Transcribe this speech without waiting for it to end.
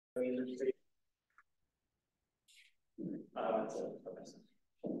Now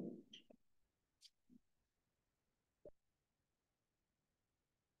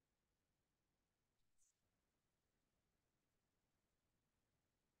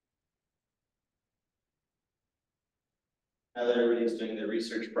that everybody's doing their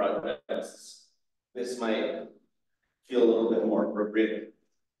research projects, this might feel a little bit more appropriate.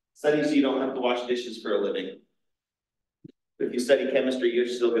 Study so you don't have to wash dishes for a living. If you study chemistry, you're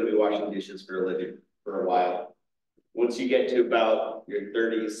still going to be washing dishes for a living for a while. Once you get to about your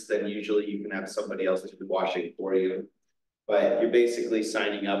 30s, then usually you can have somebody else do washing for you. But you're basically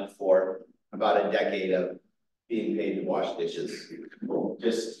signing up for about a decade of being paid to wash dishes,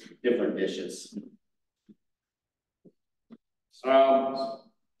 just different dishes. So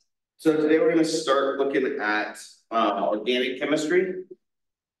today we're going to start looking at organic chemistry.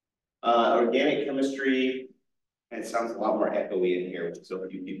 Organic chemistry, and it sounds a lot more echoey in here with so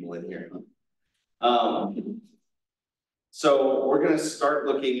few people in here. So we're going to start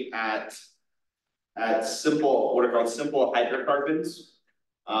looking at simple, what are called simple hydrocarbons.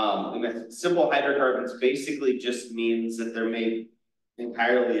 And simple hydrocarbons basically just means that they're made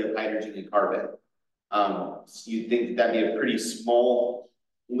entirely of hydrogen and carbon. So you'd think that'd be a pretty small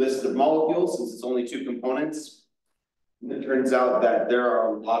list of molecules since it's only two components. And it turns out that there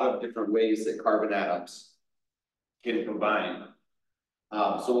are a lot of different ways that carbon atoms can combine.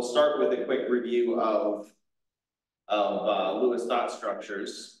 So we'll start with a quick review of Lewis dot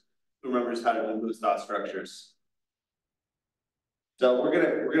structures. Who remembers how to do Lewis dot structures? So we're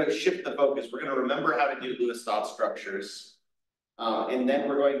gonna shift the focus. We're gonna remember how to do Lewis dot structures. And then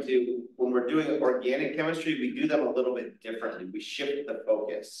we're going to, when we're doing organic chemistry, we do them a little bit differently. We shift the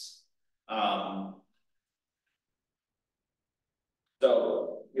focus.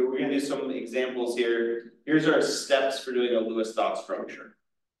 So here we're going to do some examples here. Here's our steps for doing a Lewis dot structure.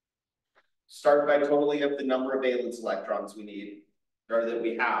 Start by totaling up the number of valence electrons we need, or that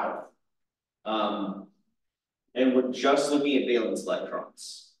we have. And we're just looking at valence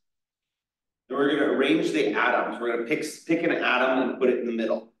electrons. And we're going to arrange the atoms. We're going to pick an atom and put it in the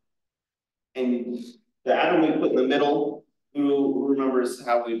middle. And the atom we put in the middle, who remembers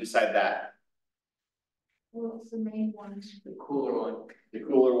how we decide that? Well, it's the main one. The cooler one. The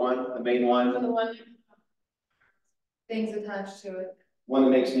cooler one, the main one. The one things attached to it. One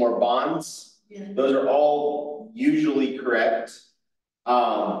that makes more bonds. Yeah. Those are all usually correct.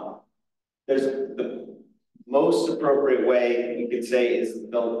 There's the most appropriate way you could say is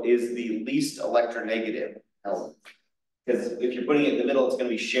the least electronegative element. Because if you're putting it in the middle, it's going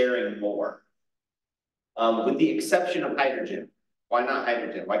to be sharing more. With the exception of hydrogen. Why not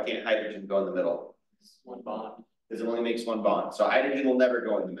hydrogen? Why can't hydrogen go in the middle? It's one bond. Because it only makes one bond. So hydrogen will never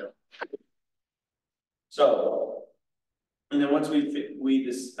go in the middle. So, and then once we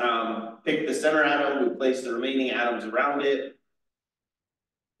pick the center atom, we place the remaining atoms around it.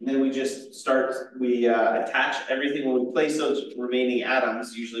 And then we just start, attach everything. When we place those remaining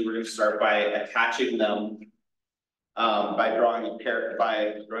atoms, usually we're going to start by attaching them by drawing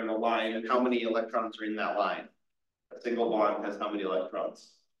a line. And how many electrons are in that line? A single bond has how many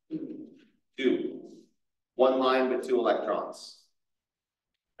electrons? Two. One line with two electrons.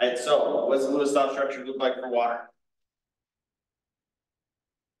 All right, so what's the Lewis dot structure look like for water?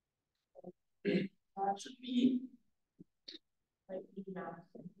 Should be Like,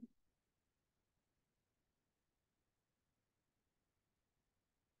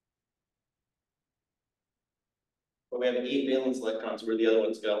 But we have 8 valence electrons. Where the other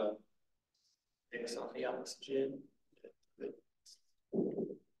ones go? fixed on the oxygen.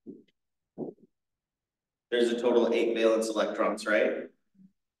 There's a total of 8 valence electrons, right?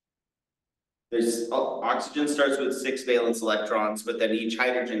 There's oxygen starts with 6 valence electrons, but then each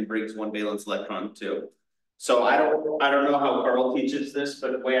hydrogen brings 1 valence electron too. So I don't know how Carl teaches this,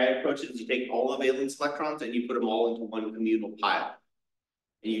 but the way I approach it is you take all the valence electrons and you put them all into one communal pile.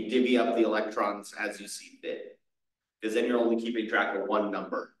 And you divvy up the electrons as you see fit. Because then you're only keeping track of one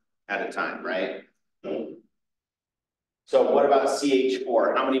number at a time, right? So what about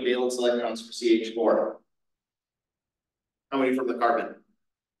CH4? How many valence electrons for CH4? How many from the carbon?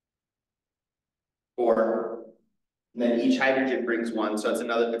 4. And then each hydrogen brings 1, so it's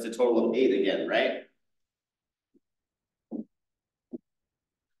a total of 8 again, right?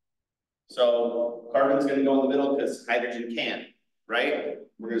 So carbon's going to go in the middle because hydrogen can't, right?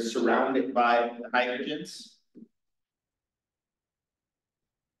 We're going to surround it by the hydrogens.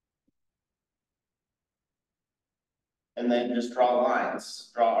 And then just draw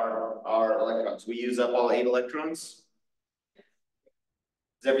lines, draw our electrons. We use up all 8 electrons.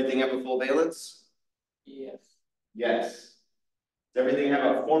 Does everything have a full valence? Yes. Yes. Does everything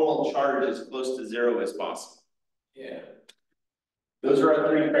have a formal charge as close to 0 as possible? Yeah. Those are our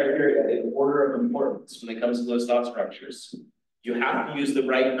 3 criteria in order of importance when it comes to those dot structures. You have to use the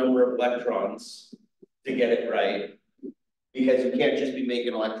right number of electrons to get it right, because you can't just be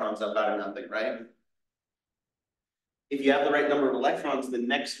making electrons up out of nothing, right? If you have the right number of electrons, the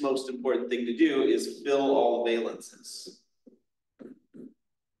next most important thing to do is fill all the valences.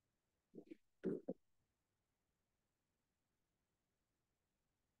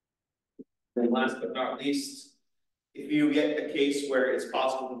 And last but not least, if you get a case where it's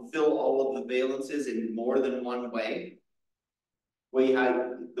possible to fill all of the valences in more than one way,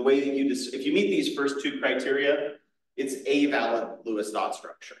 the way that you just, if you meet these first 2 criteria, it's a valid Lewis dot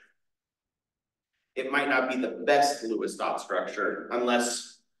structure. It might not be the best Lewis dot structure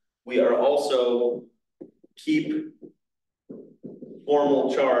unless we are also keep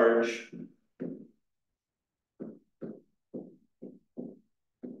formal charge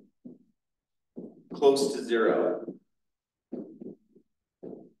close to 0.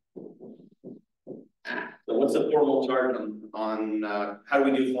 So what's the formal charge on how do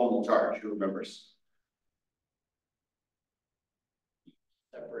we do formal charge? Who remembers?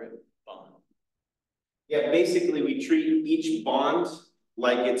 Separate bond. Yeah, basically we treat each bond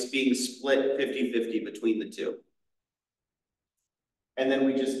like it's being split 50-50 between the 2. And then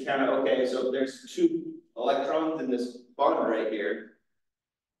we just count, okay, so if there's 2 electrons in this bond right here,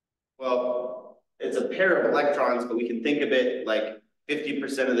 well, it's a pair of electrons, but we can think of it like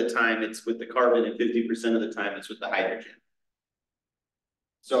 50% of the time it's with the carbon and 50% of the time it's with the hydrogen.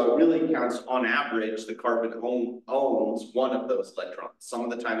 So it really counts on average, the carbon owns 1 of those electrons. Some of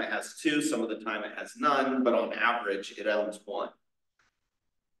the time it has 2, some of the time it has none, but on average it owns 1.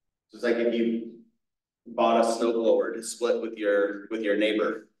 So it's like if you bought a snowblower to split with your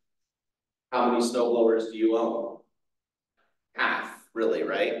neighbor. How many snowblowers do you own? Half, really,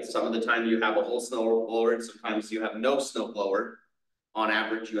 right? Some of the time you have a whole snowblower, and sometimes you have no snowblower. On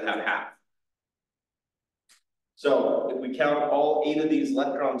average, you have half. So if we count all 8 of these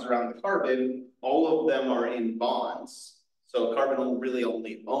electrons around the carbon, all of them are in bonds. So carbon really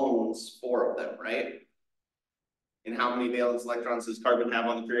only owns 4 of them, right? And how many valence electrons does carbon have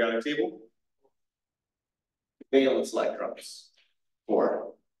on the periodic table? Valence electrons,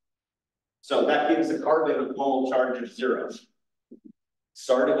 4. So that gives the carbon a formal charge of 0.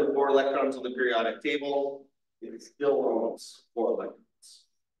 Started with 4 electrons on the periodic table, it still owns 4 electrons.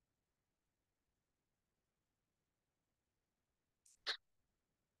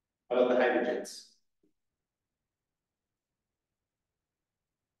 How about the hydrogens?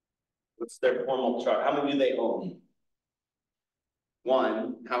 What's their formal charge? How many do they own?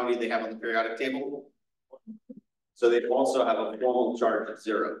 1. How many do they have on the periodic table? So they also have a formal charge of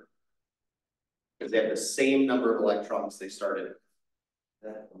 0. Because they have the same number of electrons they started.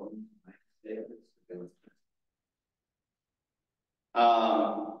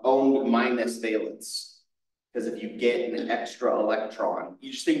 Owned minus valence. Because if you get an extra electron,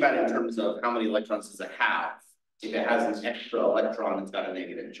 you just think about it in terms of how many electrons does it have. If it has an extra electron, it's got a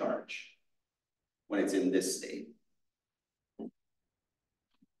negative charge when it's in this state.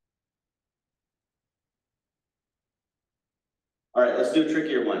 All right, let's do a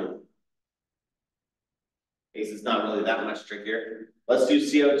trickier one. Case it's not really that much trickier. Let's do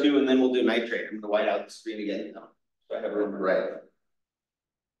CO2 and then we'll do nitrate. I'm gonna white out the screen again now, so I have room to write.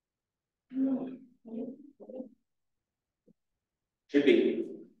 Should be.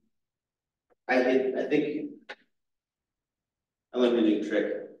 I think I'm gonna do a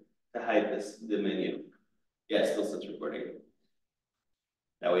trick to hide the menu. Yeah, it still says recording.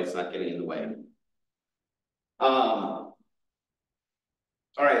 That way it's not getting in the way. All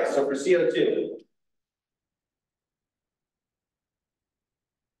right, so for CO2.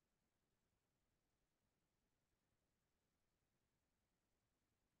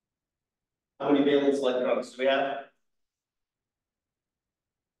 How many valence electrons do we have?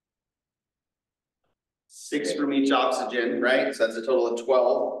 6 from each oxygen, right? So that's a total of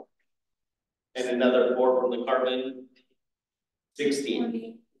 12. And another 4 from the carbon.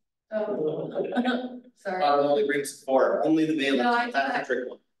 16. Oh, sorry. Carbon only brings 4. Only the valence. No, That's the trick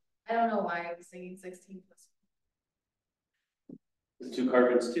one. I don't know why I was thinking 16 plus. There's 2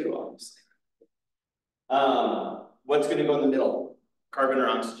 carbons too, obviously. What's going to go in the middle? Carbon or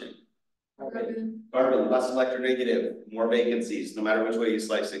oxygen? Carbon. Carbon, less electronegative, more vacancies. No matter which way you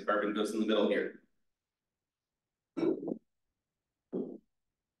slice it, carbon goes in the middle here.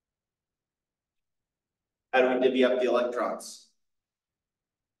 How do we divvy up the electrons?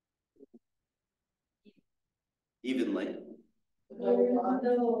 Evenly.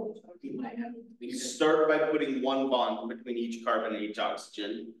 No. We start by putting one bond between each carbon and each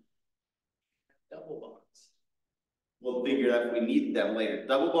oxygen. Double bonds. We'll figure out if we need them later.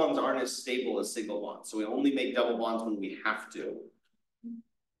 Double bonds aren't as stable as single bonds, so we only make double bonds when we have to.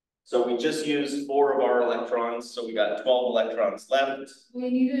 So we just used 4 of our electrons, so we got 12 electrons left. We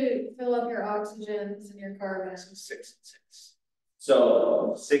need to fill up your oxygens and your carbons. 6 and 6.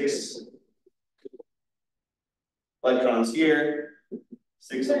 So 6 electrons here,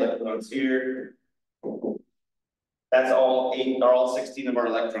 6 electrons here. That's all 8, are all 16 of our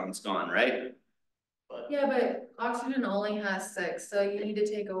electrons gone, right? Yeah, but oxygen only has 6, so you need to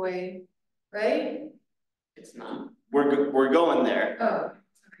take away, right? It's not. We're going there. Oh.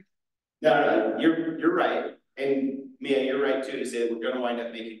 No, you're right, and Mia, you're right too, to say that we're gonna wind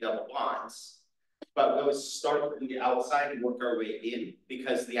up making double bonds. But we'll start from the outside and work our way in,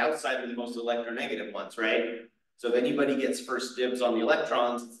 because the outside are the most electronegative ones, right? So if anybody gets first dibs on the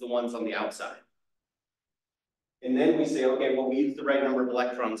electrons, it's the ones on the outside. And then we say, okay, well, we use the right number of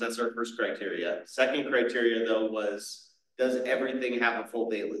electrons, that's our first criteria. Second criteria though was, does everything have a full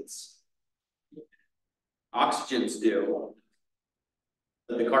valence? Oxygens do,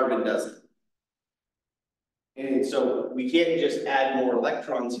 but the carbon doesn't. And so we can't just add more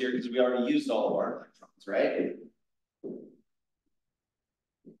electrons here because we already used all of our electrons, right?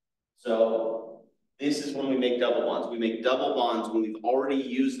 So this is when we make double bonds. We make double bonds when we've already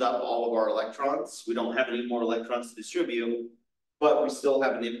used up all of our electrons. We don't have any more electrons to distribute, but we still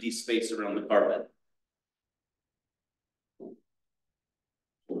have an empty space around the carbon.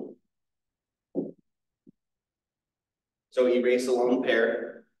 So erase a lone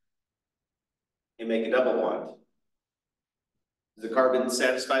pair and make a double bond. Is the carbon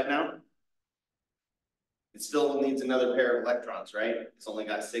satisfied now? It still needs another pair of electrons, right? It's only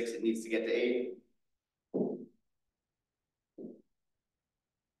got 6, it needs to get to 8.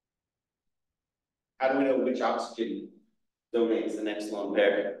 How do we know which oxygen donates the next lone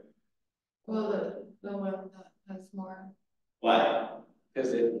pair? Well, the one that has more. Why?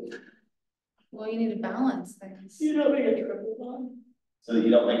 Because it. Well, you need to balance things. You don't make a triple bond. So that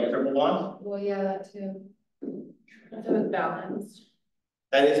you don't make a triple bond? Well, yeah, that too. If it was balanced.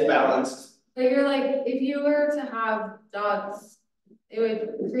 That is balanced. But you're like, if you were to have dots, it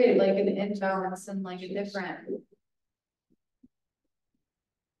would create like an imbalance and like a different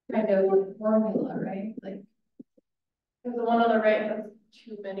kind of formula, right? Like, because the one on the right has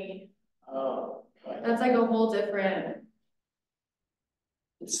too many. Oh. That's like a whole different.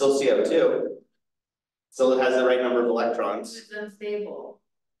 It's still CO2. So it has the right number of electrons. It's unstable.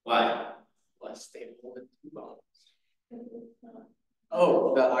 Why? Less stable than 2 bonds.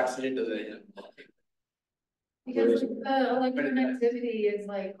 Oh, the oxygen doesn't have. Because like, the electronegativity is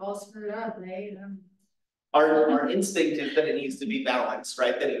like all screwed up, right? Our instinct is that it needs to be balanced,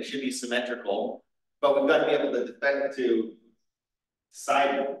 right? That it should be symmetrical, but we've got to be able to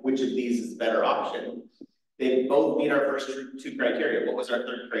decide which of these is the better option. They both meet our first 2 criteria. What was our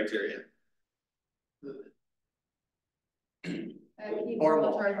third criteria?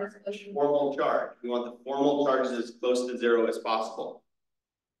 Formal charges. Formal charge. We want the formal charges as close to 0 as possible.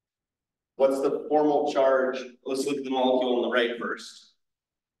 What's the formal charge? Let's look at the molecule on the right first.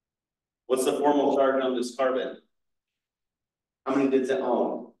 What's the formal charge on this carbon? How many does it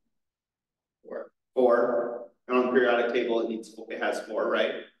own? 4. 4. And on the periodic table, it has 4,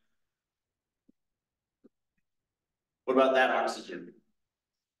 right? What about that oxygen?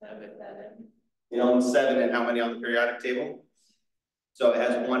 7. It owns 7, and how many on the periodic table? So it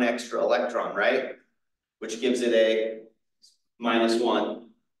has 1 extra electron, right? Which gives it a -1.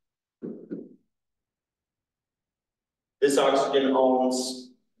 This oxygen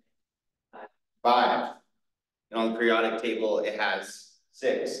owns 5. And on the periodic table, it has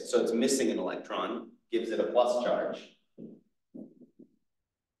 6. So it's missing an electron, gives it a plus charge.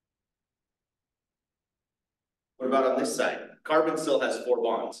 What about on this side? Carbon still has 4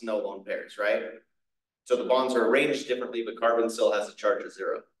 bonds, no lone pairs, right? So the bonds are arranged differently, but carbon still has a charge of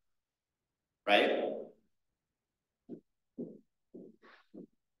 0, right?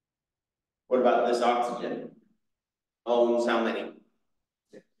 What about this oxygen? Owns how many?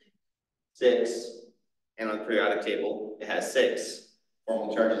 6. And on the periodic table, it has 6.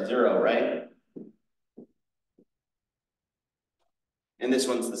 Formal charge is 0, right? And this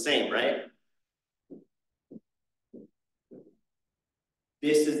one's the same, right?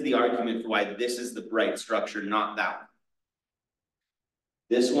 This is the argument for why this is the bright structure, not that one.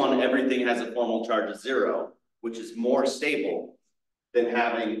 This one, everything has a formal charge of 0, which is more stable than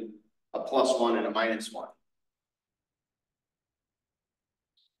having a +1 and a -1.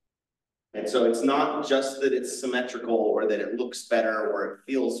 And so it's not just that it's symmetrical or that it looks better or it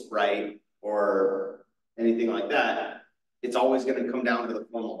feels right or anything like that. It's always going to come down to the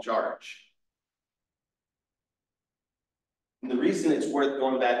formal charge. And the reason it's worth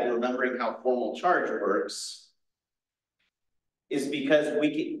going back and remembering how formal charge works is because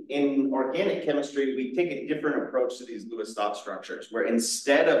in organic chemistry, we take a different approach to these Lewis dot structures, where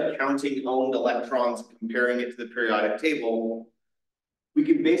instead of counting owned electrons, comparing it to the periodic table, we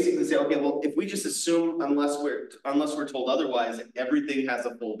can basically say, okay, well, if we just assume, unless we're told otherwise, everything has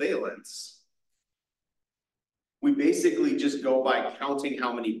a full valence, we basically just go by counting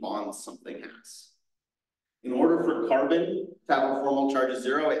how many bonds something has. In order for carbon to have a formal charge of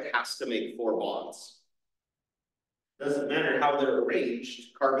 0, it has to make 4 bonds. Doesn't matter how they're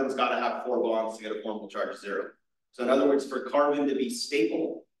arranged, carbon's got to have 4 bonds to get a formal charge of 0. So in other words, for carbon to be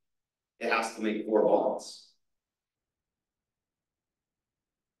stable, it has to make 4 bonds.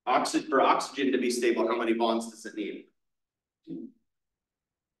 For oxygen to be stable, how many bonds does it need? 2.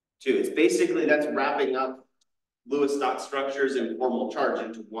 It's basically, that's wrapping up Lewis dot structures and formal charge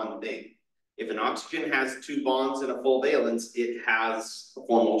into one thing. If an oxygen has 2 bonds and a full valence, it has a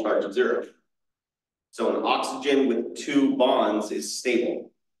formal charge of 0. So an oxygen with 2 bonds is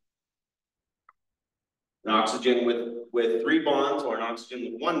stable. An oxygen with 3 bonds or an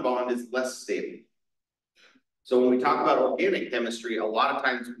oxygen with 1 bond is less stable. So when we talk about organic chemistry, a lot of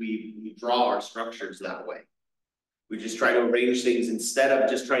times we draw our structures that way. We just try to arrange things instead of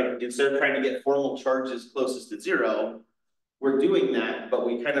trying to get formal charges closest to 0. We're doing that, but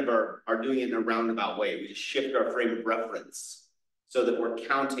we kind of are doing it in a roundabout way. We just shift our frame of reference so that we're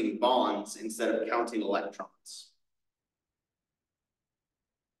counting bonds instead of counting electrons.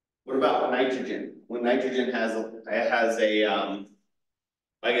 What about nitrogen? When nitrogen has a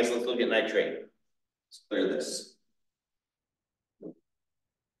I guess let's look at nitrate. Let's clear this.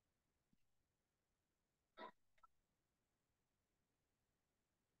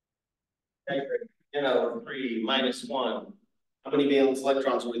 Nitrate, 3 minus 1. How many valence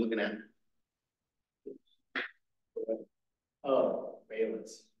electrons are we looking at? Oh,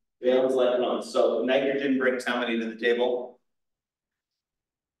 valence. Valence electrons. So nitrogen brings how many to the table?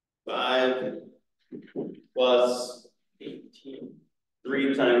 5 plus 18.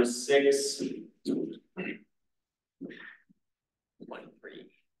 3 times 6.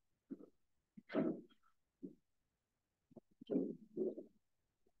 23.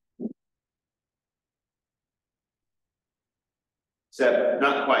 Seven,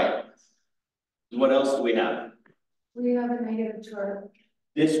 not quite. What else do we have? We have a negative charge.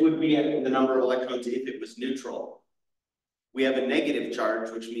 This would be the number of electrons if it was neutral. We have a negative charge,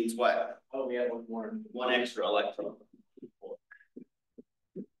 which means what? Oh, we have 1 more. 1 extra electron.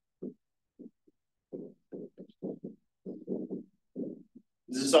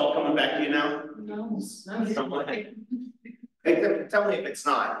 Is this all coming back to you now? No. Tell me if it's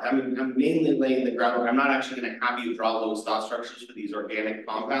not. I mean, I'm mainly laying the groundwork. I'm not actually going to have you draw Lewis dot structures for these organic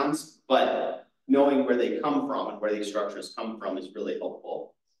compounds, but knowing where they come from and where these structures come from is really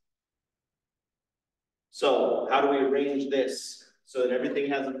helpful. So how do we arrange this so that everything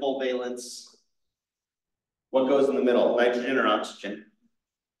has a full valence? What goes in the middle, nitrogen or oxygen?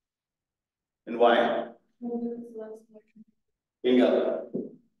 And why? Bingo.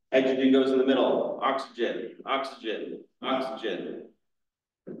 Hydrogen goes in the middle. Oxygen, oxygen, oxygen.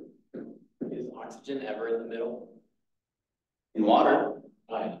 Is oxygen ever in the middle? In water.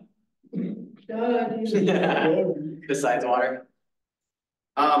 Why? Duh. Besides water?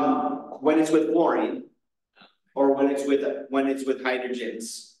 When it's with fluorine, or when it's with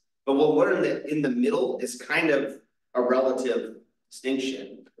hydrogens. But we'll learn that in the middle is kind of a relative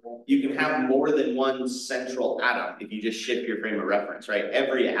distinction. You can have more than one central atom if you just shift your frame of reference, right?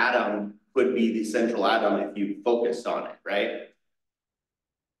 Every atom could be the central atom if you focused on it, right?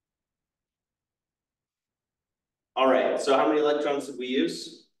 All right, so how many electrons did we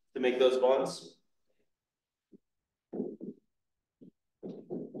use to make those bonds?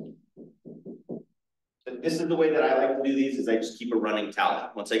 This is the way that I like to do these, is I just keep a running tally.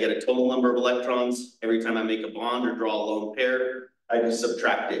 Once I get a total number of electrons, every time I make a bond or draw a lone pair, I just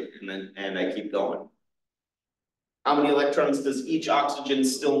subtract it and I keep going. How many electrons does each oxygen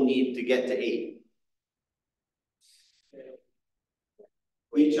still need to get to 8?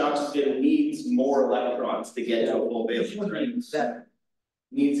 Each oxygen needs more electrons to get to a full valence, right? 7.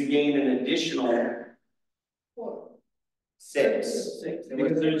 Needs to gain an additional 6.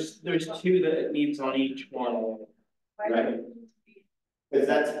 Because there's 2 that it needs on each one. Right? Because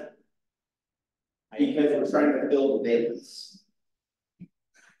we're trying to fill the valence.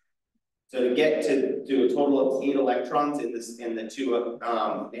 So to get to do a total of 8 electrons in this, in the two,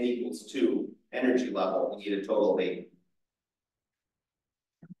 n equals 2 energy level, we need a total of 8.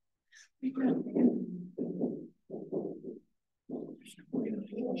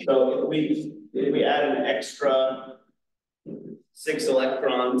 So if we add an extra 6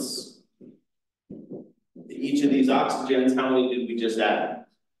 electrons to each of these oxygens, how many did we just add?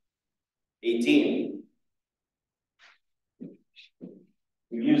 18.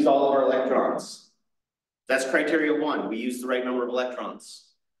 We've used all of our electrons. That's criteria 1. We used the right number of electrons.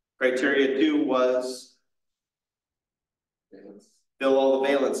 Criteria 2 was fill all the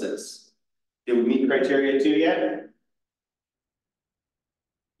valences. Did we meet criteria 2 yet?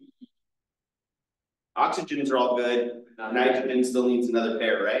 Oxygens are all good. Nitrogen still needs another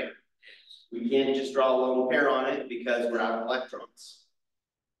pair, right? We can't just draw a lone pair on it because we're out of electrons.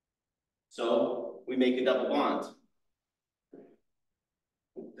 So we make a double bond.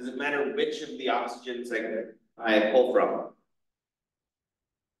 Does it matter which of the oxygens I pull from?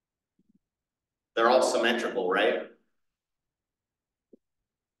 They're all symmetrical, right?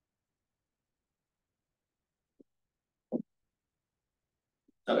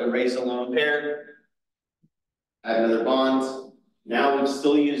 So erase a lone pair, add another bond. Now we've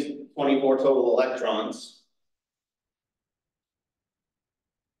still used 24 total electrons.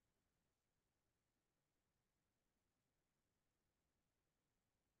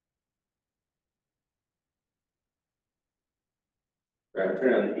 Right,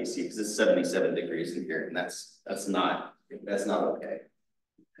 turn on the AC because it's 77 degrees in here, and that's not okay.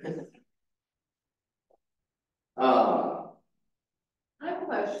 I have a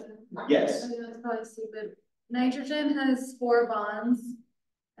question. Yes. I know it's probably stupid. Nitrogen has 4 bonds,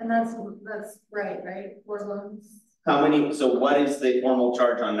 and that's right? 4 bonds. How many? So what is the formal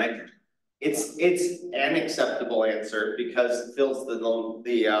charge on nitrogen? It's an acceptable answer because it fills the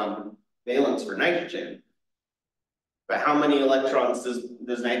valence for nitrogen. But how many electrons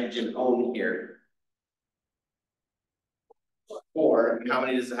does nitrogen own here? 4. And how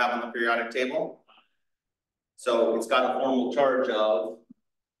many does it have on the periodic table? So it's got a formal charge of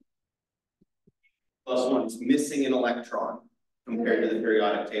 +1. It's missing an electron compared to the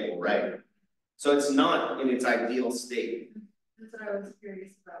periodic table, right? So it's not in its ideal state. That's what I was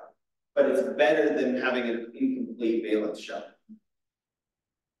curious about. But it's better than having an incomplete valence shell.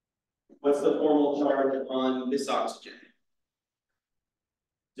 What's the formal charge on this oxygen?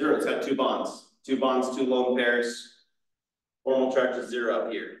 0. It's got 2 bonds. 2 bonds, 2 lone pairs. Formal charge is 0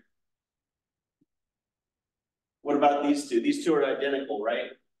 up here. What about these two? These two are identical, right?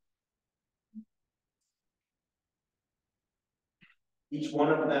 Each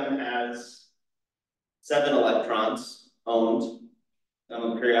one of them has 7 electrons owned.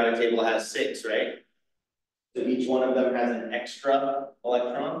 The periodic table has 6, right? So each one of them has an extra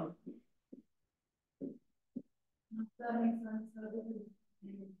electron. That makes sense.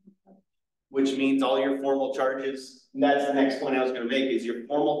 Which means all your formal charges, and that's the next point I was going to make, is your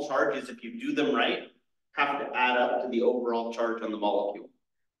formal charges, if you do them right, have to add up to the overall charge on the molecule.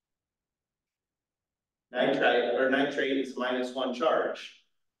 Nitrate is -1 charge.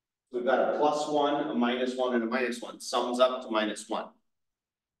 We've got a +1, a -1, and a -1. Sums up to -1.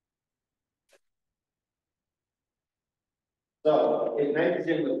 So if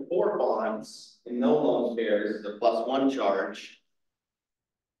nitrogen with 4 bonds and no lone pairs is a +1 charge,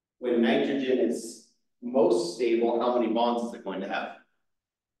 when nitrogen is most stable, how many bonds is it going to have?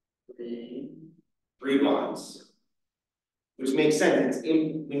 3 bonds. Which makes sense.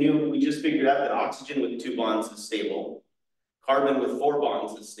 We just figured out that oxygen with 2 bonds is stable. Carbon with 4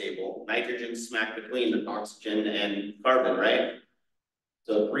 bonds is stable. Nitrogen smack between oxygen and carbon, right?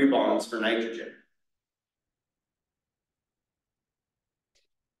 So 3 bonds for nitrogen.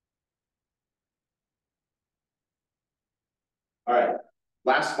 All right,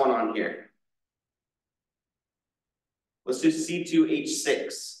 last one on here. Let's do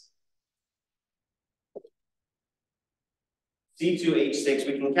C2H6. C2H6,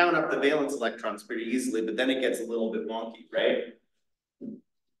 we can count up the valence electrons pretty easily, but then it gets a little bit wonky, right?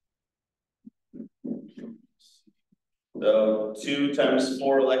 So 2 times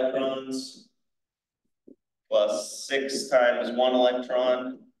 4 electrons plus 6 times 1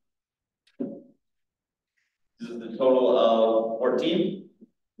 electron. This is the total of 14.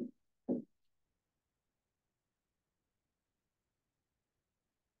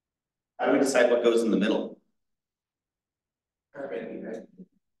 How do we decide what goes in the middle? Carbon, right?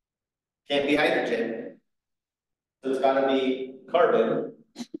 Can't be hydrogen. So it's gotta be carbon.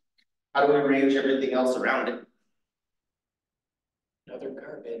 How do we arrange everything else around it? Another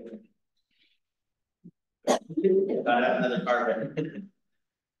carbon. Gotta have another carbon.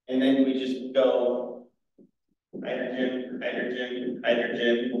 And then we just go hydrogen, hydrogen,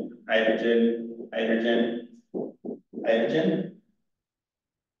 hydrogen, hydrogen, hydrogen, hydrogen.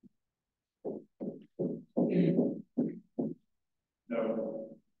 No.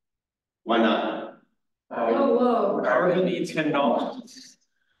 Why not? Whoa, whoa, Carbon cannot.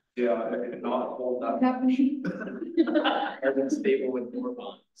 Yeah, it cannot hold what's up. happening? Carbon's stable with 4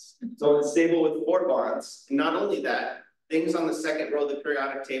 bonds. So it's stable with 4 bonds. Not only that, things on the second row of the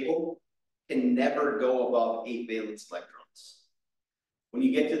periodic table can never go above 8 valence electrons. When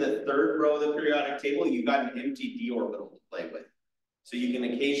you get to the third row of the periodic table, you've got an empty d orbital to play with. So you can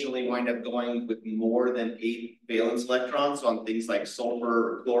occasionally wind up going with more than 8 valence electrons on things like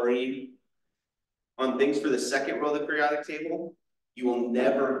sulfur or chlorine. On things for the second row of the periodic table, you will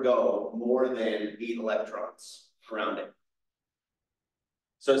never go more than 8 electrons around it.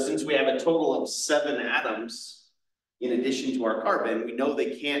 So since we have a total of 7 atoms in addition to our carbon, we know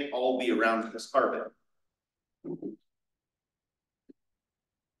they can't all be around this carbon.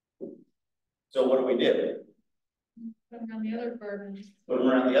 So what do we do? Put them on the other carbon. Put them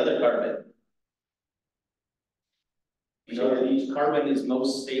around the other carbon. We know that each carbon is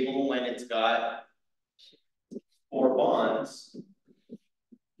most stable when it's got 4 bonds.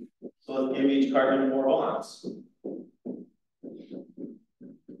 So let's give each carbon 4 bonds.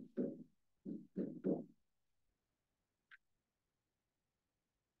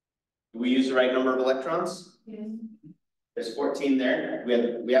 Do we use the right number of electrons? Yeah. There's 14 there.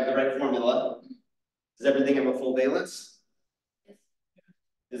 We have the right formula. Does everything have a full valence? Yes.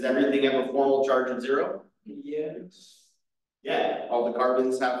 Does everything have a formal charge of 0? Yes. Yeah, all the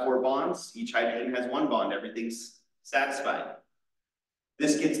carbons have 4 bonds. Each hydrogen has 1 bond. Everything's satisfied.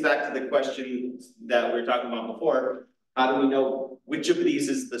 This gets back to the question that we were talking about before. How do we know which of these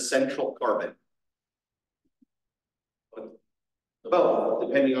is the central carbon? Both,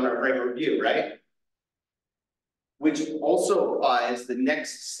 depending on our frame of review, right? Which also applies, the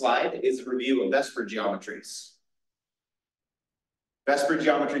next slide is a review of Vesper geometries. Vesper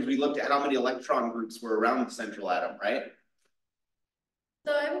geometries, we looked at how many electron groups were around the central atom, right?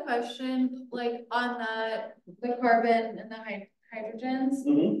 So I have a question, like on the carbon and the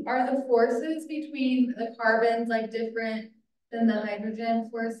hydrogens, are the forces between the carbons like different than the hydrogen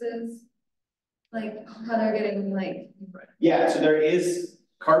forces? Like how they're getting like. Yeah, so there is,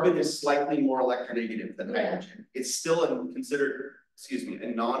 carbon is slightly more electronegative than Yeah. hydrogen. It's still considered, excuse me, a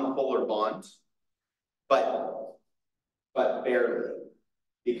non-polar bond, but barely.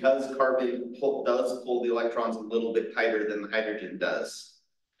 Because carbon does pull the electrons a little bit tighter than the hydrogen does,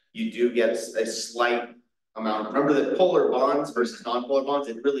 you do get a slight amount. Remember that polar bonds versus non-polar bonds,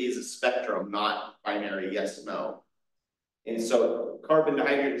 it really is a spectrum, not binary yes, no. And so carbon to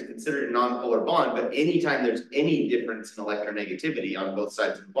hydrogen is considered a non-polar bond, but anytime there's any difference in electronegativity on both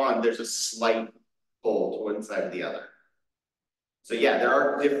sides of the bond, there's a slight pull to one side or the other. So yeah, there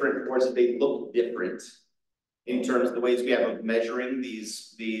are different forces, they look different in terms of the ways we have of measuring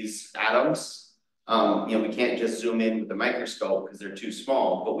these atoms. We can't just zoom in with the microscope because they're too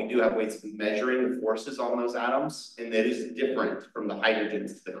small, but we do have ways of measuring the forces on those atoms, and that is different from the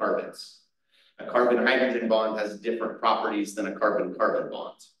hydrogens to the carbons. A carbon-hydrogen bond has different properties than a carbon-carbon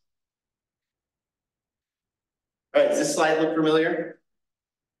bond. All right, does this slide look familiar?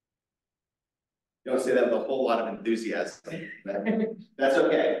 You don't say that with a whole lot of enthusiasm. That's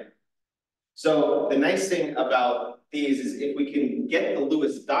okay. So the nice thing about these is if we can get the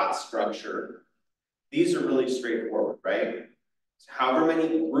Lewis dot structure, these are really straightforward, right? However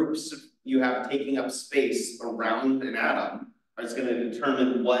many groups you have taking up space around an atom is going to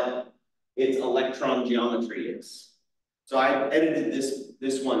determine what its electron geometry is. So I edited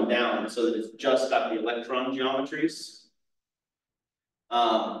this one down so that it's just got the electron geometries.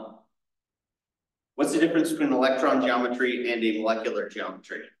 What's the difference between electron geometry and a molecular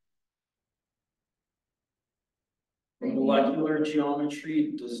geometry? Molecular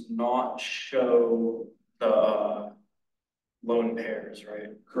geometry does not show the lone pairs, right?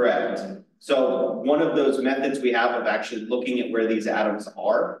 Correct. So one of those methods we have of actually looking at where these atoms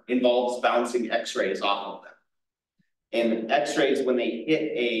are involves bouncing X-rays off of them. And X-rays, when they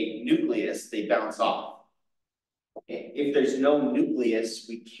hit a nucleus, they bounce off. If there's no nucleus,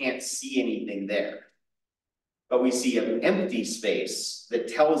 we can't see anything there. But we see an empty space that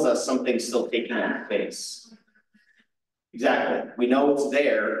tells us something's still taking up space. Exactly. We know it's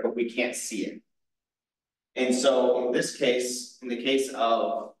there, but we can't see it. And so in this case, in the case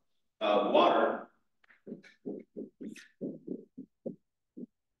of water,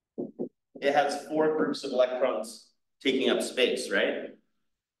 it has 4 groups of electrons taking up space, right?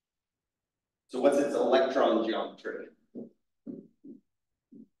 So what's its electron geometry?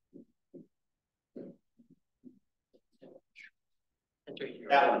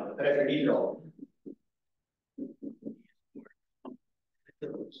 That one, the tetrahedral.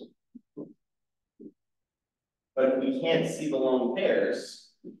 But if we can't see the lone pairs.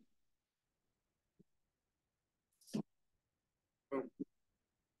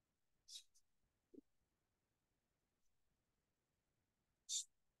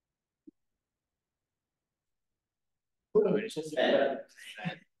 It's just that.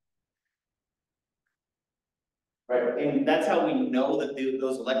 Right, and that's how we know that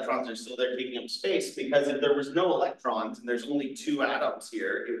those electrons are still there taking up space, because if there was no electrons and there's only two atoms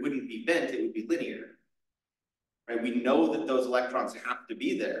here, it wouldn't be bent, it would be linear. Right, we know that those electrons have to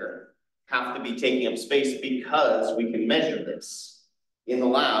be there, have to be taking up space, because we can measure this. In the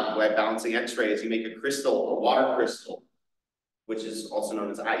lab, by bouncing X-rays, you make a crystal, a water crystal, which is also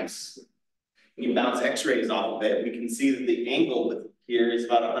known as ice. When you bounce X-rays off of it, we can see that the angle here is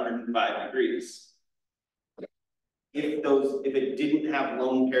about 105 degrees. If it didn't have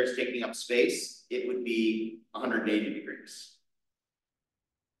lone pairs taking up space, it would be 180 degrees.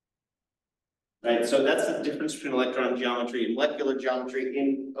 Right, so that's the difference between electron geometry and molecular geometry.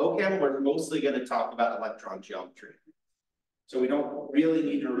 In OChem, we're mostly going to talk about electron geometry. So we don't really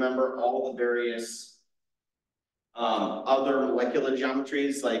need to remember all the various other molecular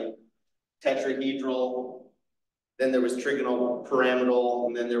geometries like tetrahedral, then there was trigonal pyramidal,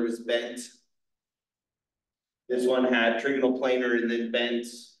 and then there was bent. This one had trigonal planar and then bent.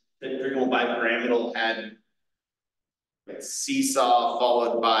 The trigonal bipyramidal had like seesaw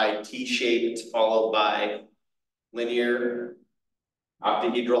followed by T-shaped, followed by linear.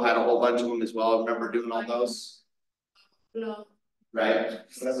 Octahedral had a whole bunch of them as well. I remember doing all those. No. Right?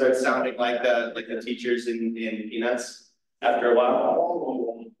 So that starts sounding like the teachers in Peanuts after a while.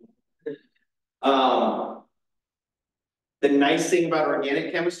 The nice thing about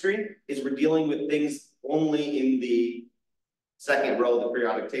organic chemistry is we're dealing with things only in the second row of the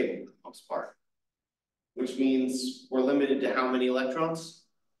periodic table for the most part, which means we're limited to how many electrons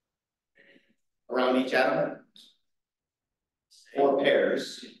around each atom? 4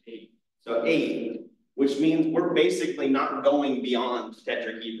 pairs, so 8, which means we're basically not going beyond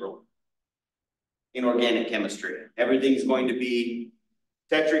tetrahedral in organic chemistry. Everything's going to be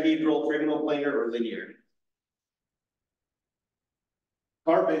tetrahedral, trigonal planar, or linear.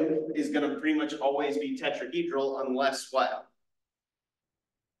 Carbon is going to pretty much always be tetrahedral unless what?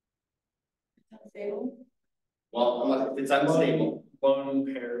 Unstable. Well, unless it's unstable. Lone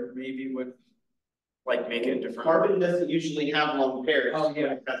pair maybe would like make it different. Carbon doesn't usually have lone pairs. Oh,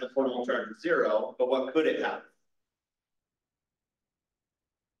 yeah. It has a formal charge of 0, but what could it have?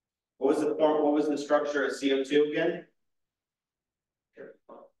 What was the structure of CO2 again?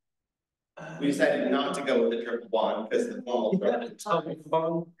 We decided not to go with the triple bond because the formal structure.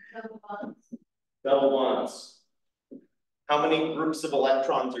 Double bonds. How many groups of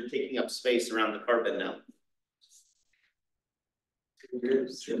electrons are taking up space around the carbon now?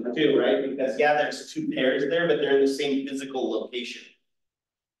 2, right? Because yeah, there's 2 pairs there, but they're in the same physical location.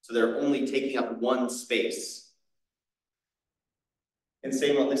 So they're only taking up 1 space. And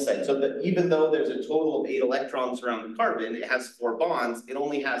same on this side. So that even though there's a total of 8 electrons around the carbon, it has 4 bonds, it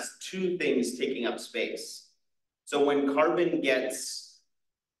only has 2 things taking up space. So when carbon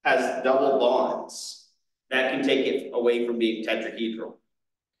has double bonds, that can take it away from being tetrahedral.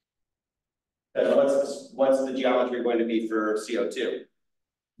 What's the geometry going to be for CO2?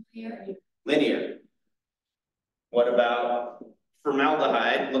 Linear. What about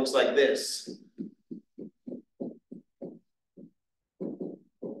formaldehyde? Looks like this.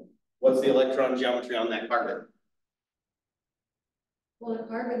 What's the electron geometry on that carbon? Well, the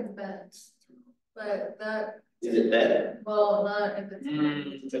carbon's bent, but that. Is it bent? Well, not if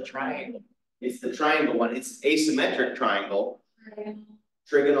it's. It's a triangle. It's the triangle one. It's asymmetric triangle. Triangle.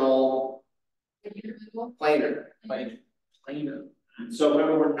 Trigonal. Planar. Planar. So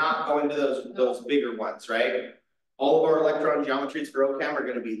remember, we're not going to those bigger ones, right? All of our electron geometries for OChem are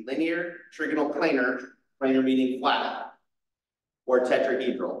going to be linear, trigonal planar, planar meaning flat, or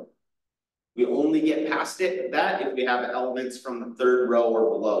tetrahedral. We only get past that if we have elements from the 3rd row or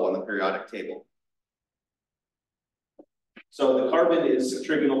below on the periodic table. So the carbon is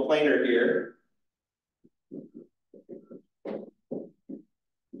trigonal planar here.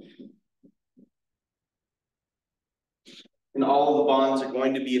 And all of the bonds are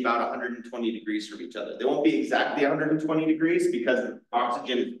going to be about 120 degrees from each other. They won't be exactly 120 degrees because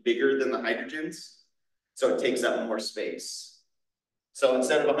oxygen is bigger than the hydrogens, so it takes up more space. So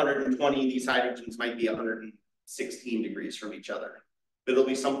instead of 120, these hydrogens might be 116 degrees from each other. But it'll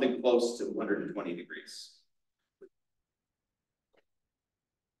be something close to 120 degrees.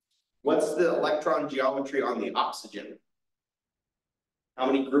 What's the electron geometry on the oxygen? How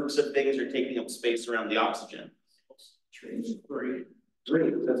many groups of things are taking up space around the oxygen? Three.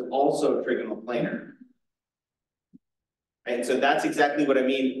 That's also trigonal planar. And so that's exactly what I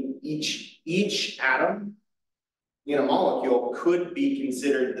mean. Each atom in a molecule could be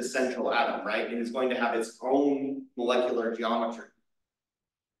considered the central atom, right? And it's going to have its own molecular geometry.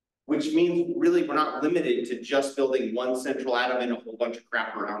 Which means really we're not limited to just building one central atom and a whole bunch of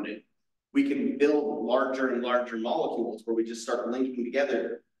crap around it. We can build larger and larger molecules where we just start linking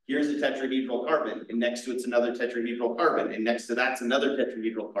together. Here's a tetrahedral carbon, and next to it's another tetrahedral carbon, and next to that's another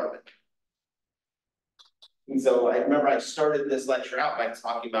tetrahedral carbon. And so I remember I started this lecture out by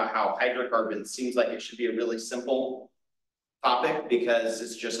talking about how hydrocarbons seems like it should be a really simple topic because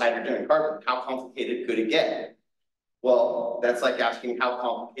it's just hydrogen and carbon. How complicated could it get? Well, that's like asking how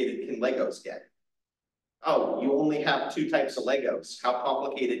complicated can Legos get? Oh, you only have 2 types of Legos. How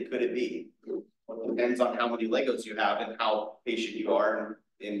complicated could it be? Well, it depends on how many Legos you have and how patient you are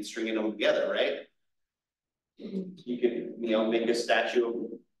in stringing them together, right? You could, make a statue of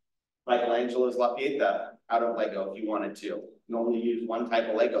Michelangelo's La Pieta out of Lego if you wanted to. You only use one type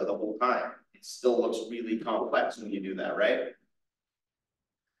of Lego the whole time. It still looks really complex when you do that, right?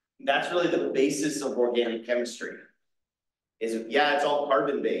 That's really the basis of organic chemistry. Yeah, it's all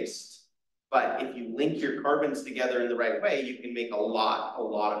carbon-based, but if you link your carbons together in the right way, you can make a lot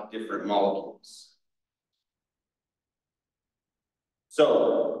of different molecules.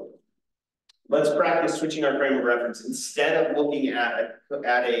 So let's practice switching our frame of reference. Instead of looking at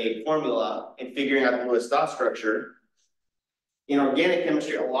a formula and figuring out the Lewis dot structure, in organic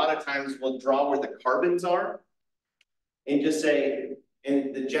chemistry, a lot of times we'll draw where the carbons are and just say,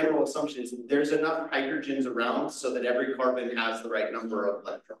 and the general assumption is there's enough hydrogens around so that every carbon has the right number of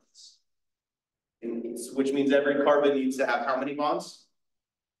electrons. Which means every carbon needs to have how many bonds?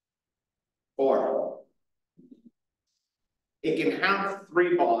 4. It can have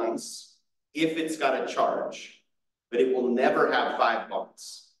 3 bonds if it's got a charge, but it will never have 5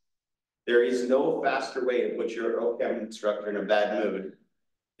 bonds. There is no faster way to put your OChem instructor in a bad mood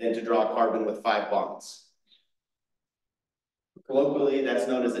than to draw a carbon with 5 bonds. Colloquially, that's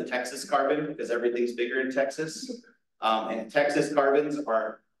known as a Texas carbon because everything's bigger in Texas. And Texas carbons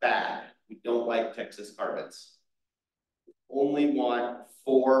are bad. We don't like Texas carbons. We only want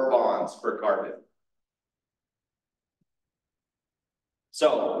 4 bonds per carbon.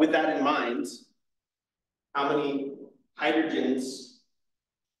 So with that in mind, how many hydrogens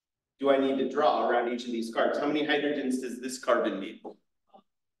do I need to draw around each of these carbons? How many hydrogens does this carbon need?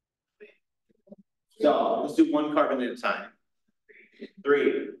 So let's do 1 carbon at a time.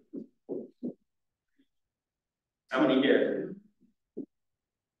 3. How many here?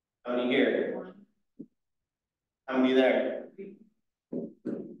 How many here? How many there?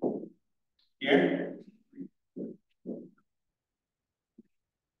 Here?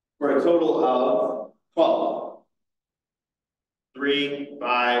 For a total of 12. 3,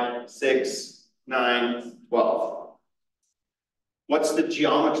 5, 6, 9, 12. What's the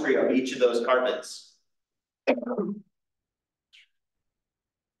geometry of each of those carbons?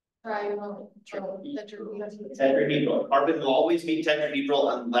 Triangle, tetrahedral. Tetrahedral. Carbon will always be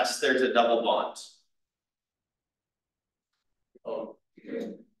tetrahedral unless there's a double bond. Oh.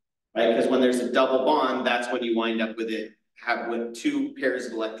 Right, because when there's a double bond, that's when you wind up with with 2 pairs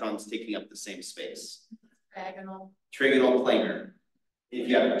of electrons taking up the same space. Trigonal. Trigonal planar. If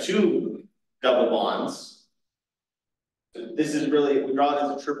you have 2 double bonds, this is really, we draw it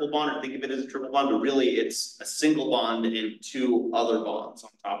as a triple bond or think of it as a triple bond, but really it's a single bond and 2 other bonds on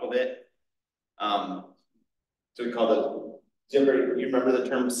top of it. So we call you remember the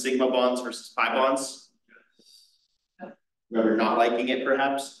term sigma bonds versus pi bonds? Remember not liking it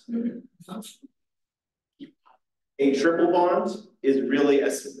perhaps? A triple bond is really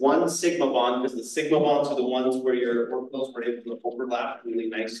one sigma bond because the sigma bonds are the ones where your orbitals were able to overlap really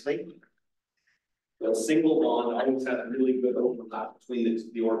nicely. A single bond always has really good overlap between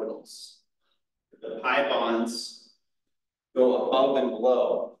the orbitals. The pi bonds go above and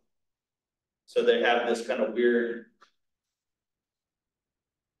below. So they have this kind of weird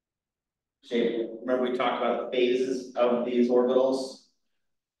shape. Remember we talked about the phases of these orbitals?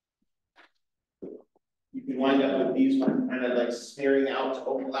 You can wind up with these ones kind of like smearing out to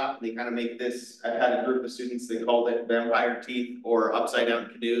overlap. They kind of make this, I've had a group of students, they called it vampire teeth or upside down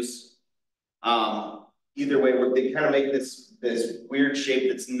canoes. Either way, they kind of make this weird shape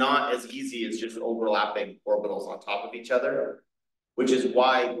that's not as easy as just overlapping orbitals on top of each other, which is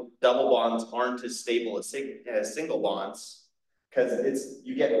why double bonds aren't as stable as single bonds, because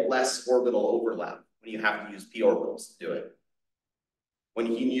you get less orbital overlap when you have to use p orbitals to do it. When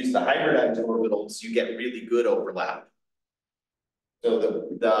you can use the hybridized orbitals, you get really good overlap. So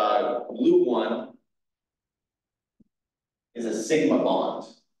the blue one is a sigma bond,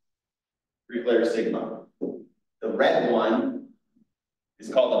 3-layer sigma. The red one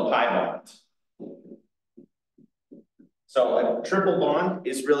is called a pi bond. So a triple bond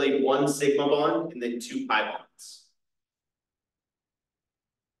is really one sigma bond and then 2 pi bonds.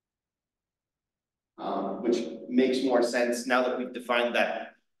 Which makes more sense now that we've defined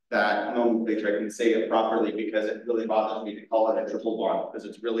that nomenclature. I can say it properly because it really bothers me to call it a triple bond because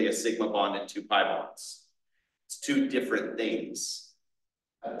it's really a sigma bond and 2 pi bonds. It's 2 different things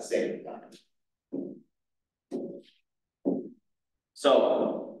at the same time.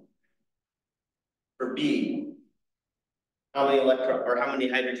 So for B, how many how many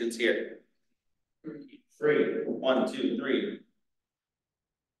hydrogens here? 3. 1, 2, 3.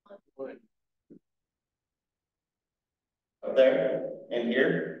 Up there and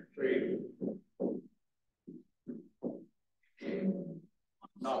here, 3.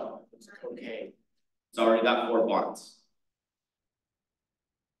 No, it's okay. It's already got 4 bonds.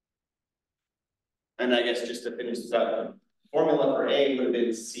 And I guess just to finish this up, formula for A would have been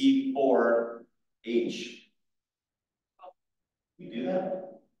C4H. You do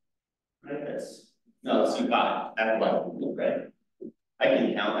that? Right, that's no C5. That's what, right? I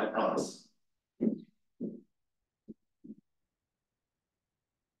can count, I promise.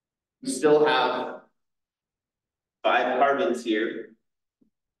 We still have 5 carbons here.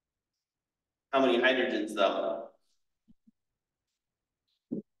 How many hydrogens though?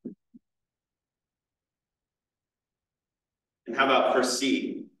 And how about for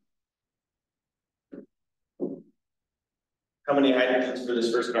C? How many hydrogens for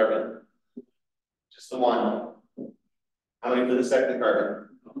this first carbon? Just the 1. How many for the second carbon?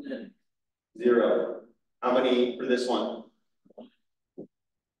 0. How many for this one?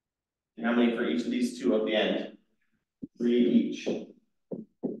 And how many for each of these 2 at the end? 3 each.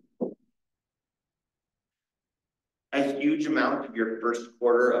 A huge amount of your first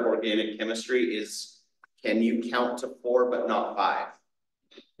quarter of organic chemistry is, can you count to 4 but not 5?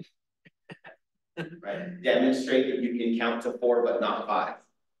 Right? Demonstrate that you can count to 4 but not 5.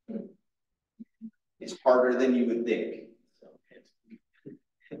 It's harder than you would think.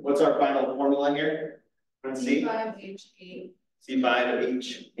 What's our final formula here? On C? C5H8.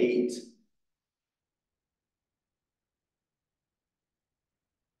 C5H8.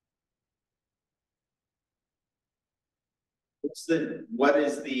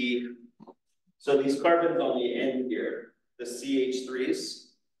 So these carbons on the end here, the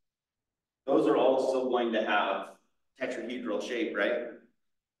CH3s, those are also going to have tetrahedral shape, right?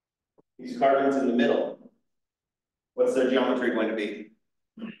 These carbons in the middle, what's their geometry going to be?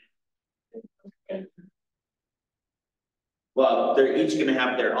 Well, they're each going to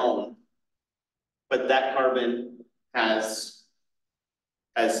have their own, but that carbon has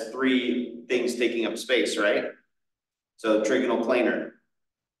 3 things taking up space, right? So trigonal planar.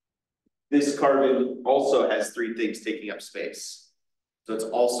 This carbon also has 3 things taking up space. So it's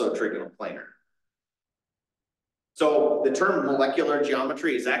also trigonal planar. So the term molecular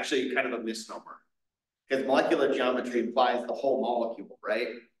geometry is actually kind of a misnomer because molecular geometry implies the whole molecule, right?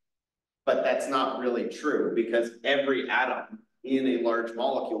 But that's not really true because every atom in a large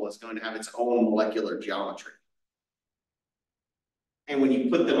molecule is going to have its own molecular geometry. And when you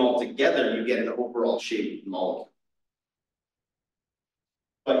put them all together, you get an overall shape of the molecule.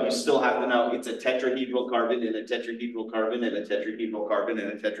 But you still have to know it's a tetrahedral carbon and a tetrahedral carbon and a tetrahedral carbon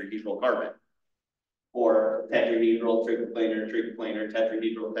and a tetrahedral carbon. Or tetrahedral, tricoplanar,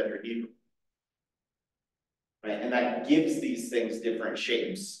 tetrahedral, tetrahedral. Right? And that gives these things different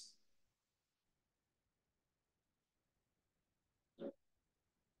shapes.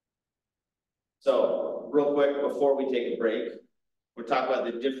 So real quick, before we take a break, we'll talk about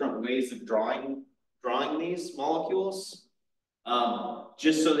the different ways of drawing these molecules.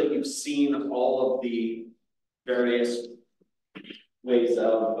 Just so that you've seen all of the various ways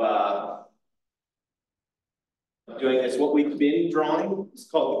of doing this. What we've been drawing is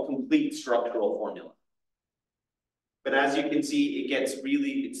called the complete structural formula. But as you can see, it's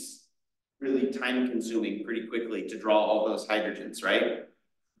really time consuming pretty quickly to draw all those hydrogens, right?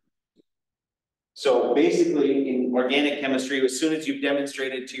 So basically in organic chemistry, as soon as you've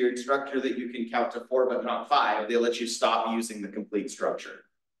demonstrated to your instructor that you can count to 4 but not 5, they let you stop using the complete structure.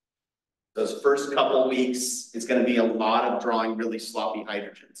 Those first couple weeks, it's going to be a lot of drawing really sloppy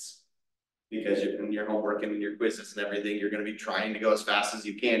hydrogens. Because in your homework and in your quizzes and everything, you're going to be trying to go as fast as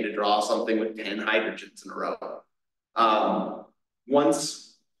you can to draw something with 10 hydrogens in a row.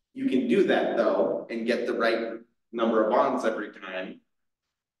 Once you can do that though, and get the right number of bonds every time,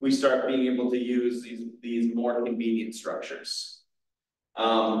 we start being able to use these more convenient structures.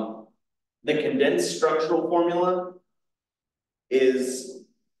 The condensed structural formula is,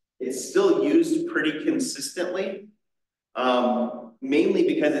 it's still used pretty consistently, mainly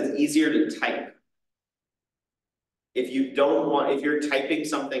because it's easier to type. If you don't want, if you're typing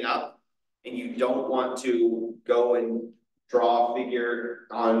something up and you don't want to go and draw a figure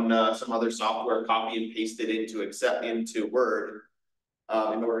on some other software, copy and paste it into Word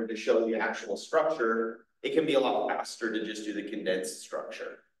in order to show the actual structure, it can be a lot faster to just do the condensed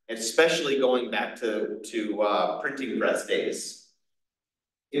structure. Especially going back to printing press days.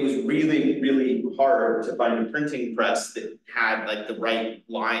 It was really, really hard to find a printing press that had like the right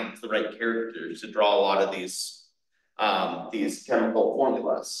lines, the right characters to draw a lot of these chemical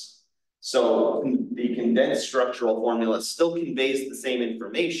formulas. So the condensed structural formula still conveys the same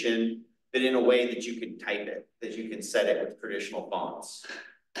information, but in a way that you can type it, that you can set it with traditional fonts.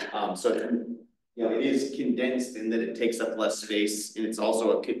 So you know, it is condensed in that it takes up less space, and it's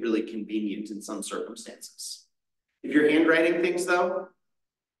also really convenient in some circumstances. If you're handwriting things though,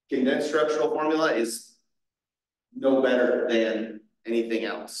 condensed structural formula is no better than anything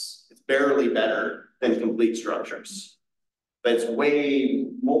else. It's barely better than complete structures, but it's way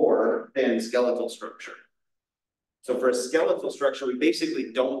more than skeletal structure. So for a skeletal structure, we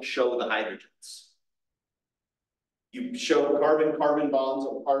basically don't show the hydrogens. You show carbon-carbon bonds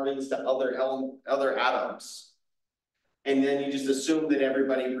or carbons to other atoms. And then you just assume that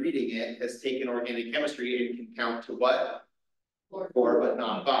everybody reading it has taken organic chemistry and can count to what? 4, but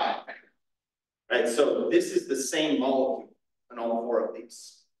not 5. Right, so this is the same molecule in all 4 of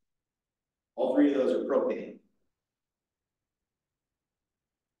these. All 3 of those are propane.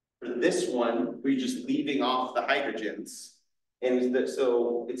 For this one, we're just leaving off the hydrogens. And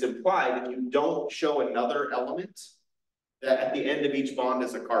so it's implied that you don't show another element, that at the end of each bond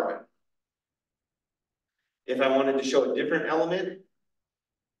is a carbon. If I wanted to show a different element,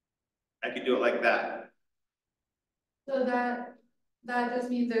 I could do it like that. So that just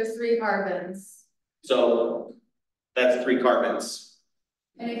means there's 3 carbons. So that's 3 carbons.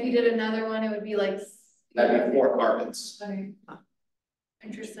 And if you did another one, it would be like. That'd be 4 carbons. Okay.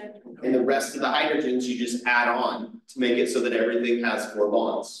 Interesting. And the rest of the hydrogens you just add on to make it so that everything has 4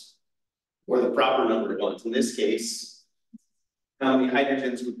 bonds, or the proper number of bonds. In this case, how many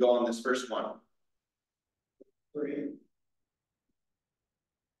hydrogens would go on this first one? 3.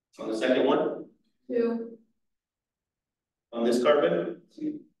 On the second one? 2. On this carbon?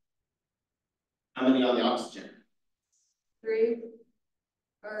 2. How many on the oxygen? 3.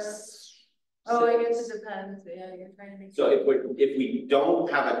 Or, oh, I guess it depends. Yeah, you're trying to make. So if we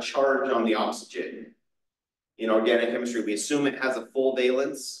don't have a charge on the oxygen in organic chemistry, we assume it has a full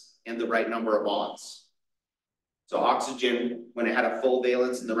valence and the right number of bonds. So oxygen, when it had a full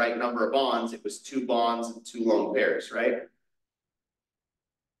valence and the right number of bonds, it was 2 bonds and 2 lone pairs, right?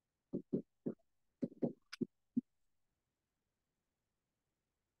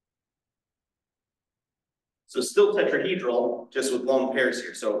 So still tetrahedral, just with lone pairs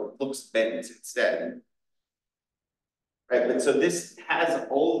here, so it looks bent instead. Right, but so this has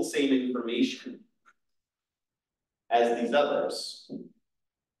all the same information as these others.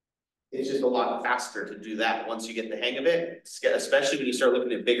 It's just a lot faster to do that once you get the hang of it, especially when you start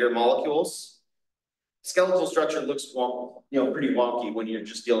looking at bigger molecules. Skeletal structure looks pretty wonky when you're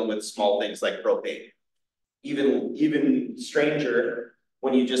just dealing with small things like propane. Even stranger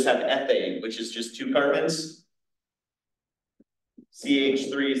when you just have ethane, which is just 2 carbons.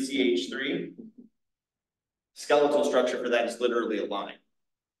 CH3, CH3. Skeletal structure for that is literally a line.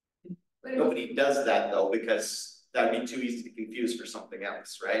 Nobody does that though, because that'd be too easy to confuse for something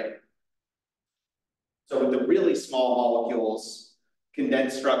else, right? So with the really small molecules,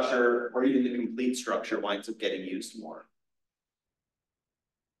 condensed structure or even the complete structure winds up getting used more.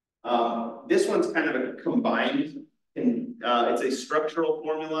 This one's kind of a combined, it's a structural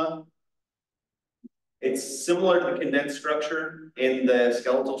formula. It's similar to the condensed structure in the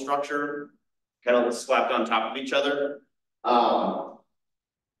skeletal structure, kind of slapped on top of each other. A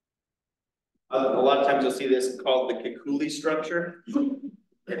lot of times you'll see this called the Kekuli structure.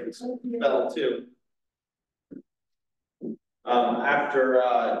 It's spelled too. After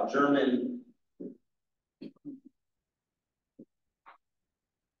German, I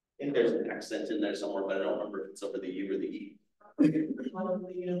think there's an accent in there somewhere, but I don't remember if it's over the U or the E. Probably over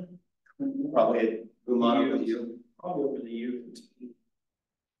the U. Probably over the U.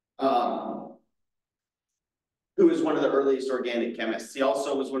 Who was one of the earliest organic chemists. He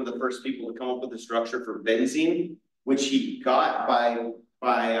also was one of the first people to come up with a structure for benzene, which he got by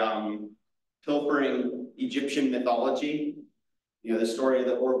pilfering Egyptian mythology. You know, the story of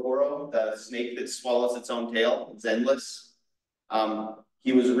the Ouroboros, the snake that swallows its own tail, it's endless.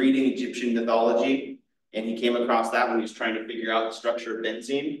 He was reading Egyptian mythology, and he came across that when he was trying to figure out the structure of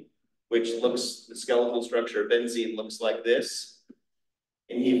benzene, the skeletal structure of benzene looks like this.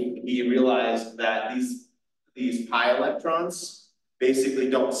 And he realized that these pi electrons basically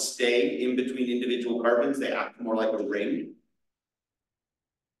don't stay in between individual carbons, they act more like a ring.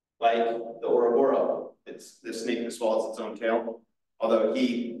 Like the Ouroboros, it's the snake that swallows its own tail. Although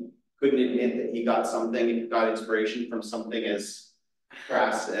he couldn't admit that he got inspiration from something as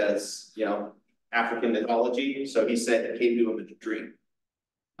crass as, African mythology. So he said it came to him in a dream.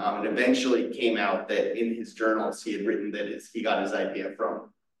 And eventually it came out that in his journals, he had written that he got his idea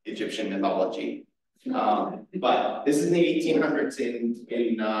from Egyptian mythology. But this is in the 1800s in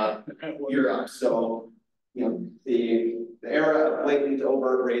Europe. So, the era of blatant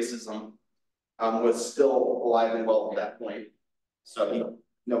overt racism was still alive and well at that point. So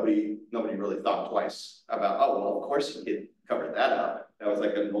nobody really thought twice about, oh, well, of course he could cover that up. That was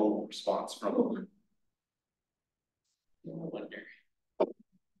like a normal response from him. No wonder.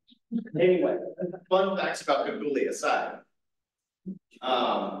 Anyway, fun facts about Gaguli aside.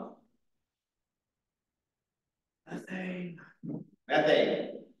 Methane.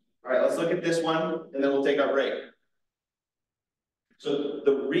 All right, let's look at this one and then we'll take our break. So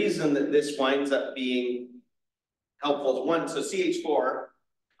the reason that this winds up being helpful is one, so CH4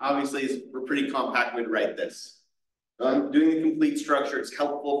 obviously is a pretty compact way to write this. Doing the complete structure is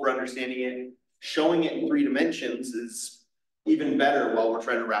helpful for understanding it. Showing it in 3 dimensions is even better while we're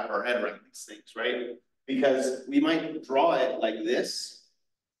trying to wrap our head around these things, right? Because we might draw it like this,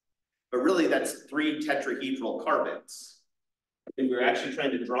 but really that's 3 tetrahedral carbons. If we're actually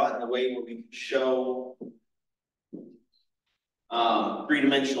trying to draw it in a way where we can show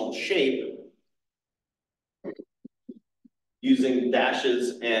 3-dimensional shape using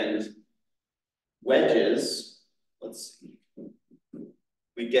dashes and wedges, let's see,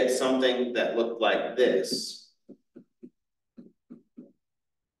 we get something that looked like this.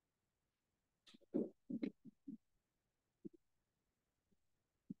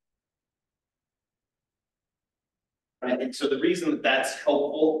 Right, and so the reason that that's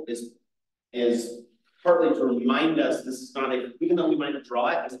helpful is partly to remind us this is not even though we might draw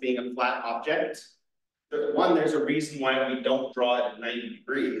it as being a flat object, there's a reason why we don't draw it at 90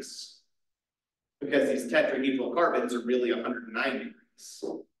 degrees. Because these tetrahedral carbons are really 109 degrees.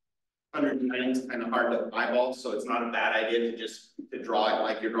 109 is kind of hard to eyeball, so it's not a bad idea to draw it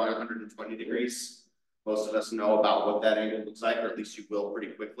like you're drawing 120 degrees. Most of us know about what that angle looks like, or at least you will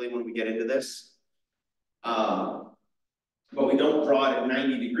pretty quickly when we get into this. But we don't draw it at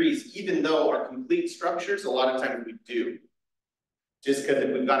 90 degrees, even though our complete structures, a lot of times we do. Just because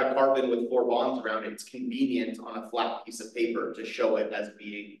if we've got a carbon with 4 bonds around it, it's convenient on a flat piece of paper to show it as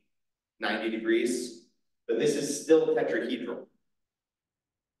being 90 degrees. But this is still tetrahedral.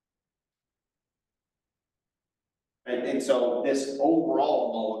 And so this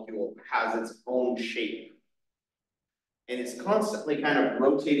overall molecule has its own shape. And it's constantly kind of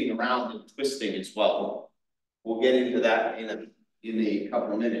rotating around and twisting as well. We'll get into that in a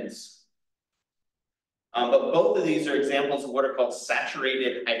couple of minutes. But both of these are examples of what are called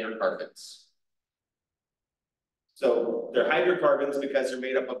saturated hydrocarbons. So they're hydrocarbons because they're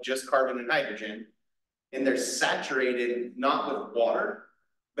made up of just carbon and hydrogen. And they're saturated not with water,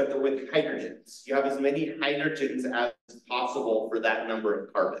 but they're with hydrogens. You have as many hydrogens as possible for that number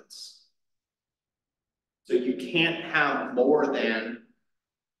of carbons. So you can't have more than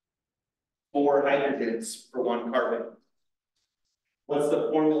 4 hydrogens for 1 carbon. What's the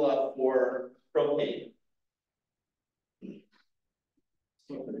formula for propane?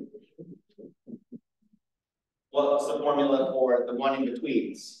 What's the formula for the one in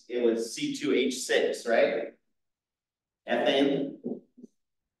betweens? It was C2H6, right? Ethane.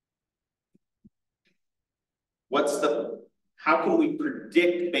 How can we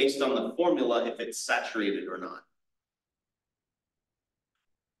predict based on the formula if it's saturated or not?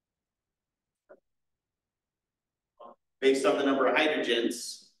 Based on the number of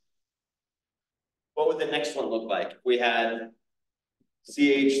hydrogens, what would the next one look like? We had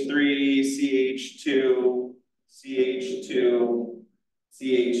CH3, CH2, CH2,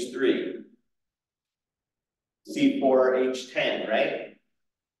 CH3, C4H10, right?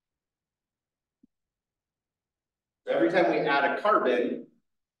 So every time we add a carbon,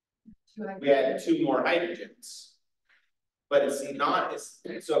 we add 2 more hydrogens. But it's not, so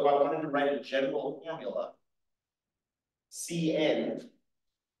if I wanted to write a general formula, Cn,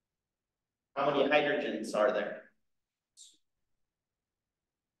 how many hydrogens are there?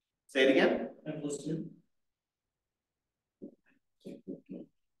 Say it again. N+2.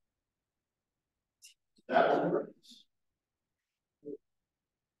 That one.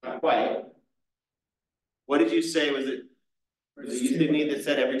 did you say, was it you to me that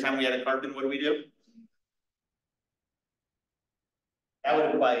said every time we add a carbon, what do we do? That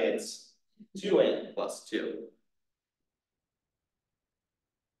would imply it's 2n plus 2.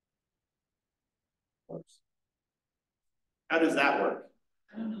 How does that work?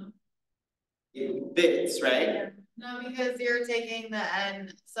 It fits, right? No, because you're taking the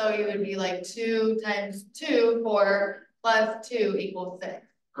n, so you would be like 2 times 2, 4 plus 2 equals 6.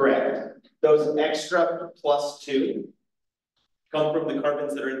 Correct. Those extra plus 2 come from the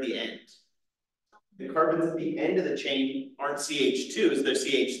carbons that are at the end. The carbons at the end of the chain aren't CH2s, they're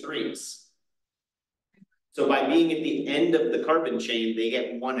CH3s. So by being at the end of the carbon chain, they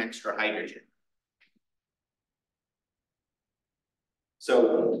get 1 extra hydrogen.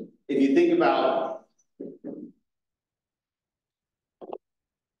 So if you think about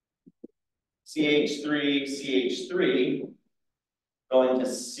CH3, CH3, going to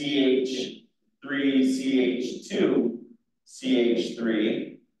CH3, CH2,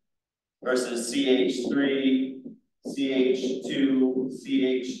 CH3, versus CH3, CH2,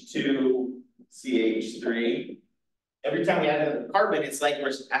 CH2, CH3. Every time we add another carbon, it's like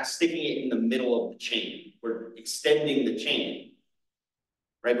we're sticking it in the middle of the chain. We're extending the chain,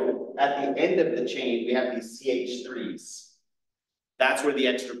 right? But at the end of the chain, we have these CH3s. That's where the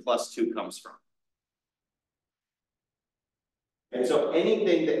extra plus 2 comes from. And so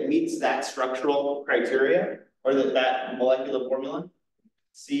anything that meets that structural criteria, or that molecular formula,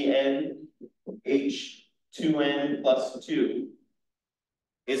 CnH2n plus 2,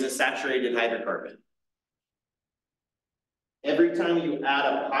 is a saturated hydrocarbon. Every time you add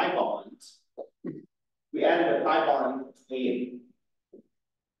a pi bond, we added a pi bond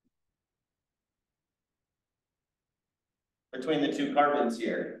between the 2 carbons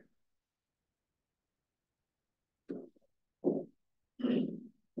here.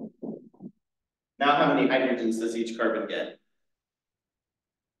 Now how many hydrogens does each carbon get?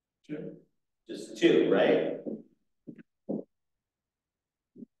 2. Just 2, right?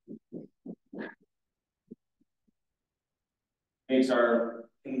 Makes our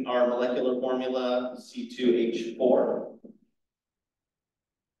molecular formula C2H4.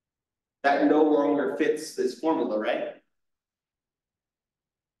 That no longer fits this formula, right?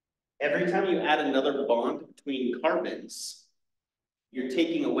 Every time you add another bond between carbons, you're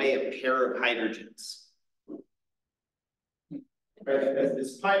taking away a pair of hydrogens. Right? Because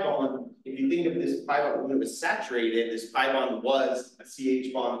this pi bond, if you think of this pi bond when it was saturated, this pi bond was a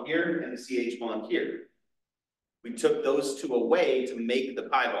CH bond here and a CH bond here. We took those 2 away to make the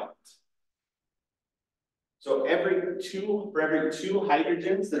pi bond. So for every 2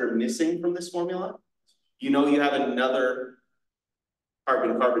 hydrogens that are missing from this formula, you know you have another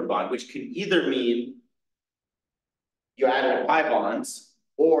carbon-carbon bond, which can either mean you added a pi bonds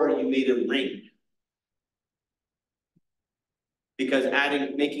or you made a ring. Because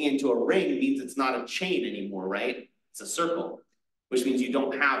making it into a ring means it's not a chain anymore, right? It's a circle, which means you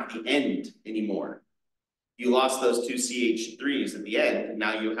don't have the end anymore. You lost those 2 CH3s at the end, and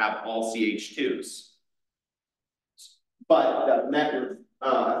now you have all CH2s. But the net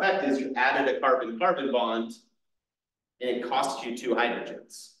effect is you added a carbon-carbon bond, and it costs you 2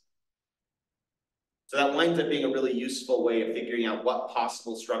 hydrogens. So that winds up being a really useful way of figuring out what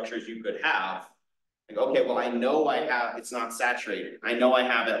possible structures you could have. Like, okay, well, I know it's not saturated. I know I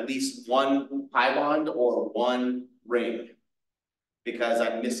have at least 1 pi bond or 1 ring because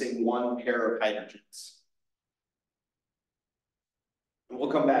I'm missing 1 pair of hydrogens. And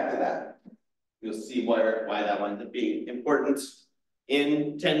we'll come back to that. You'll see why that winds up being important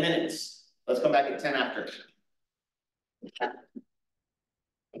in 10 minutes. Let's come back at 10 after.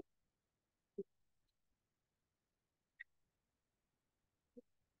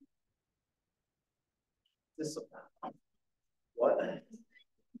 This what?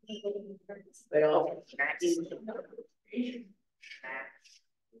 They all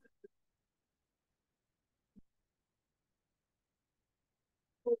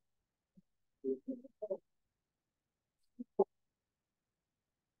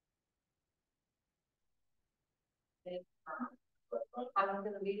I'm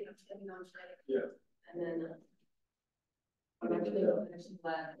gonna be upstanding on Friday. Yeah. And then I'm actually actually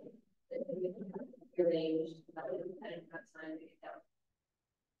glad that we arranged that we hadn't got signed to get out.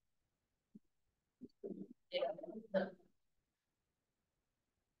 Yeah.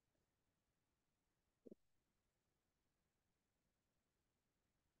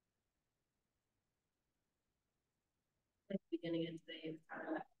 At the beginning of the day, it's kind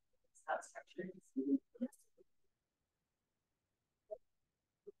of how it's structured.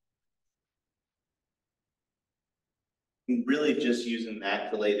 really just using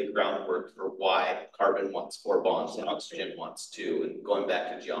that to lay the groundwork for why carbon wants 4 bonds and oxygen wants 2, and going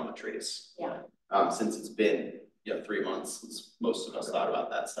back to geometries. Yeah. Since it's been, 3 months since most of us thought about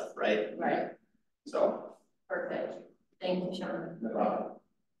that stuff, right? Right, So. perfect. Thank you, Sean. Really?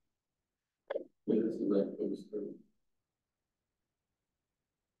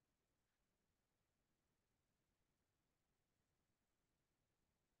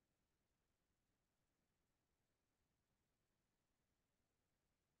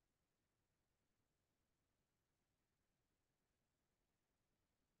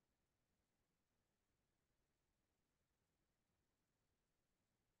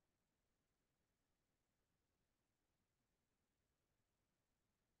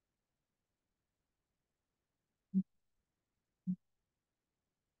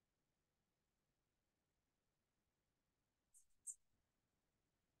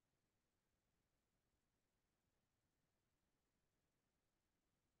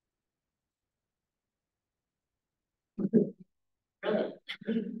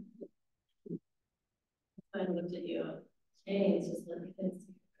 I looked at you. Hey, it's just like this.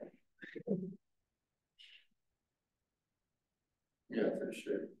 Yeah, for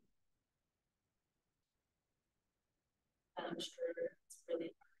sure. I'm sure it's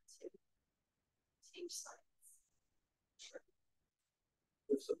really hard to teach science. Sure.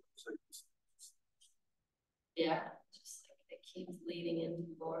 Yeah, just like it keeps leading into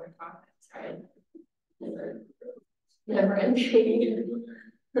more topics, right? Never ending.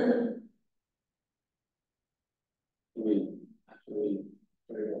 We actually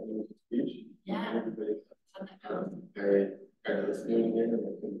started out with a speech. Yeah. Everybody Shut that down. very kind of listening again, and I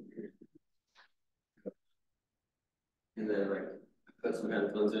couldn't hear. And then like I put some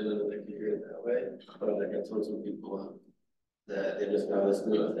headphones in and they could hear it that way. But like I told some people that they just got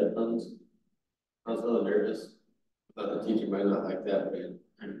listening with headphones. I was a little nervous. Thought the teacher might not like that, but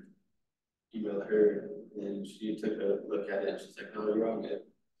I emailed her and she took a look at it and she's like, "No, you're on it."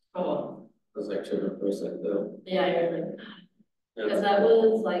 Oh, I was like, "Sure, of course I know." yeah, you're like, because that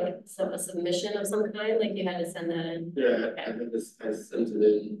was like a submission of some kind, like you had to send that in. Yeah, I think I sent it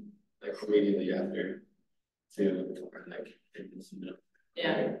in like immediately after to like take this note.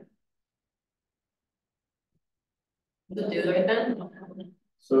 Yeah. To do right then?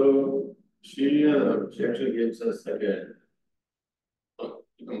 So she actually gives us like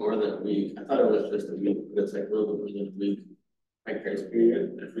even more than a week. I thought it was just a week, but it's like a little bit more than a week, like grace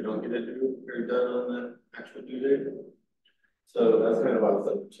period if we don't get it due or done on the actual due date. So that's kind of why I was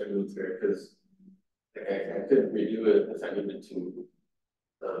like checking with her because like I could redo it if I needed to.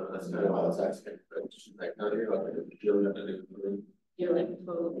 That's kind of why I was asking. But she's like, "No, you're not gonna do it." You're like,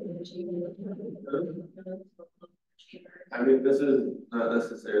 oh, achiever. I mean, this is not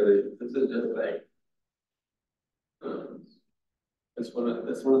necessarily. This is just like. It's one of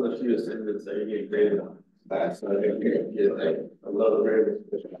the few assignments that you get graded on. So I think you get like a low grade.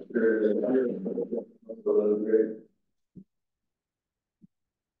 A low grade.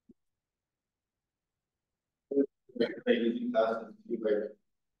 Like using classes, you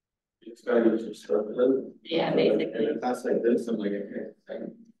just gotta use your stuff. Yeah, So, basically. like, in a class like this, I'm like, okay, like,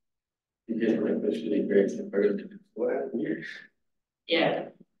 you get like the shitty grades and what happened here? Yeah.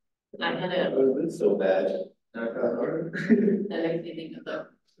 I had a, Oh, it's so bad. Not that hard. that makes me think of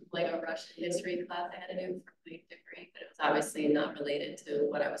like a Russian history class I had to do for my degree, but it was obviously not related to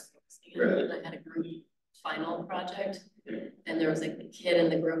what I was focusing on. And I had a group final project, and there was like the kid in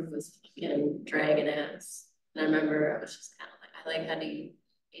the group was fucking dragging ass. And I remember I was just kind of like, I like had to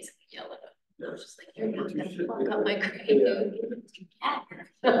basically yell at him. I was just like, "You're not gonna fuck up my grade, dude."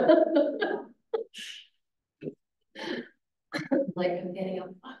 Like I'm getting a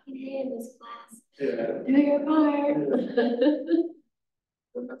fucking A in this class. Yeah. Do your part.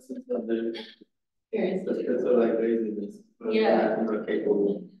 That's just not the. Seriously. Because of like laziness. Yeah. I'm not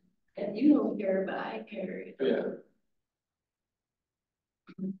capable. And you don't care, but I care. Yeah.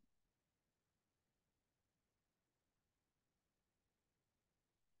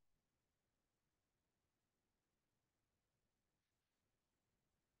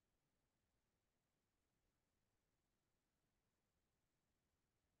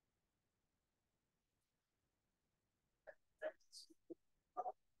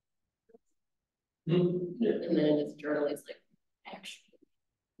 Yeah. And then in his journal, he's like, actually.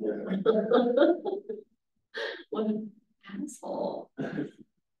 Yeah. What an asshole.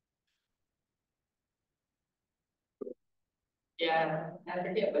 Yeah, I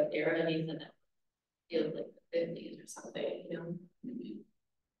forget what era he's in. It was like the 50s or something, you know.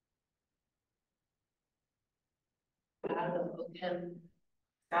 I don't know, him,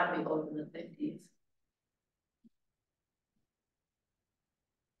 gotta be older than the 50s.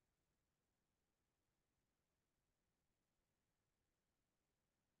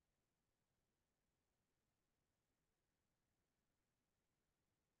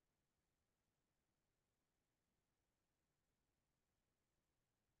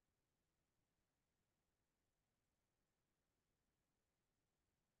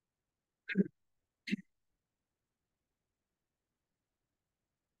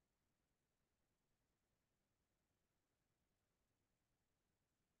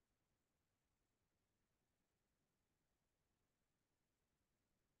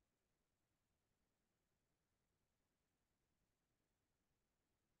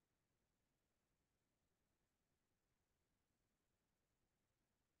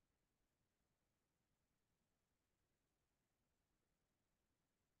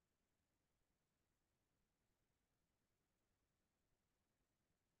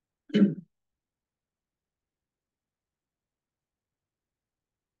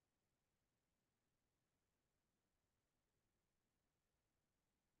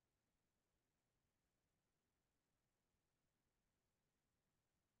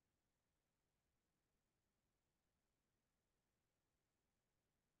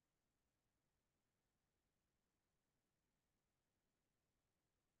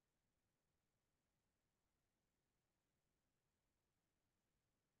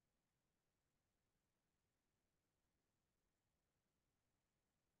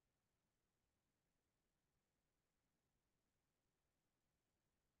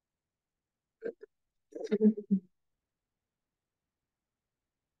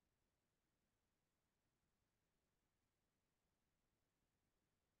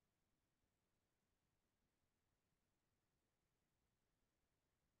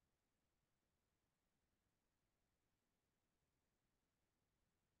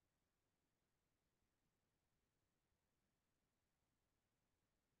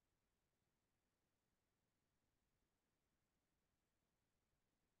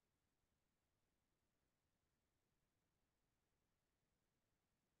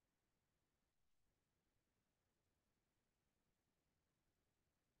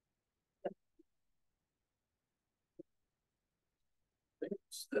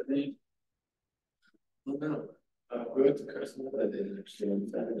 Study. Oh no, we went to Carson, I didn't actually on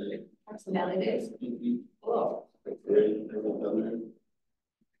Saturday. Personality days. Oh. Like, great, I went down there.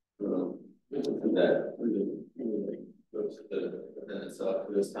 We went to that, we like, go to the event itself,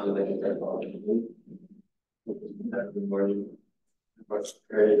 it was kind of like a very long. Every morning, I watched the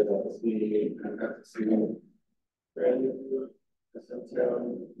parade, I got to see, the sundown.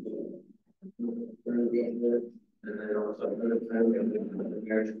 And then also another time, and then the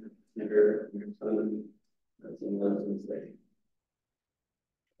marriage theater, your son, that's in London State.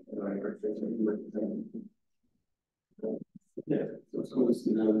 And I worked with them. Yeah, so it's always,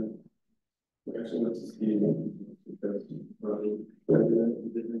 we actually went to see because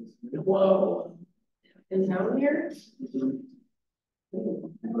whoa. In town here?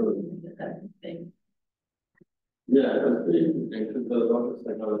 Yeah, it was pretty interesting because the office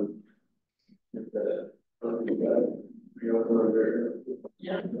like on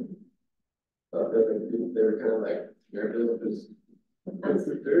Yeah. They were kind of like nervous because that's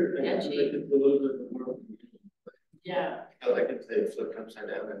the third thing. Yeah, Like it's a little bit more. Yeah. I like it to flip upside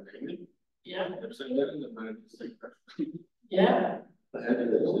down and bring it. Yeah. Upside down and then just like. Yeah. I had it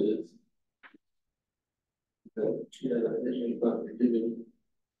as it is. Yeah, not forgiving.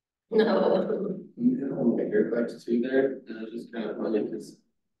 No. My hair bikes too there, and it was just kind of funny because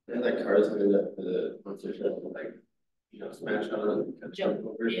they had like cars lined up for the concert show, like, smash on and kind of jump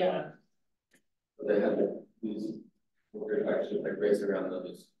over. Yeah. But they had like these weird bikes just like race around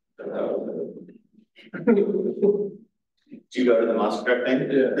those. So that was Did you go to the monster truck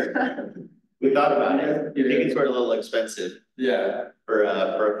thing? Yeah. We thought about it. Tickets were a little expensive Yeah. for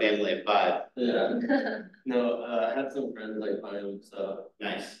a family of 5. Yeah. No, I had some friends like buy them stuff.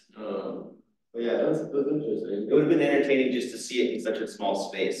 Nice. But yeah, that's interesting. It would have been entertaining just to see it in such a small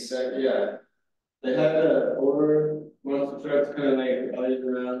space. Exactly, yeah. They had the 4 monster trucks kind of like valued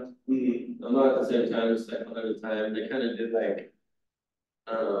around. Not at the same time, it's like one at a time. They kind of did like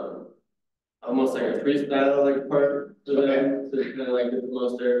almost like a freestyle like part to them to kind of like get the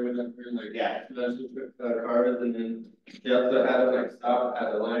most air whenever like cars, and then they also had them like stop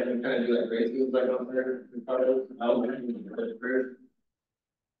at the line and kind of do like races like on their cars.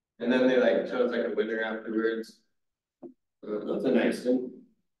 And then they like chose like a winner afterwards. That's a nice thing.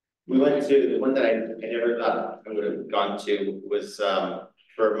 We went to the one that I never thought I would have gone to was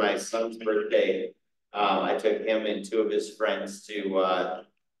for my son's birthday. I took him and 2 of his friends to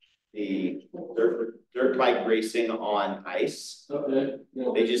the dirt bike racing on ice. Okay.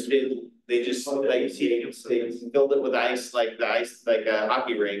 Yeah. They just like you see they filled it with ice like the ice like a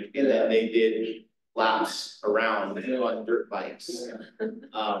hockey rink, and then they did laps around on dirt bikes.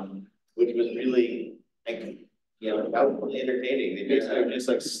 Which was really like, that was really entertaining. They basically were just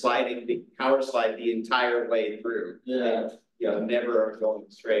like sliding the power slide the entire way through. Yeah. Never going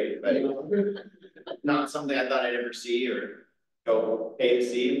straight, but not something I thought I'd ever see or go pay to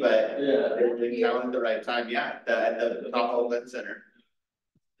see, but Yeah. they were in town at the right time. Yeah, at the top of the event center.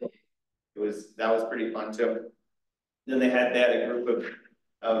 That was pretty fun too. Then they had a group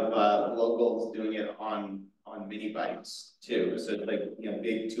of locals doing it on mini bikes too. So it's like,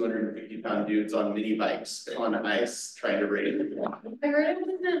 big 250-pound dudes on mini bikes on ice trying to race. I heard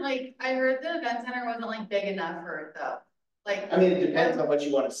I heard the event center wasn't like big enough for it though. Like, I mean, it depends on what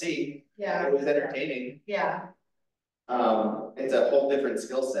you want to see. Yeah. It was entertaining. Yeah. It's a whole different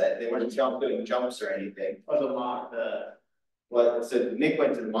skill set. They weren't doing jumps or anything. So Nick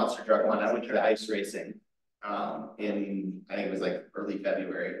went to the monster truck one. I went to the ice racing. In I think it was like early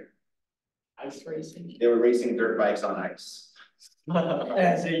February. Ice racing. They were racing dirt bikes on ice.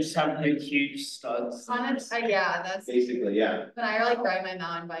 As in something huge studs. Yeah, that's Basically, yeah. when I like ride my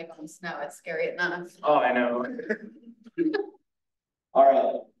mountain bike on snow, it's scary enough. Oh, I know. All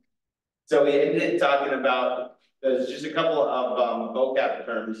right. So we ended talking about, there's just a couple of vocab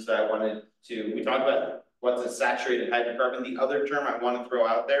terms that I wanted to, we talked about what's a saturated hydrocarbon. The other term I want to throw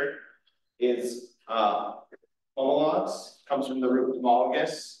out there is homologs, comes from the root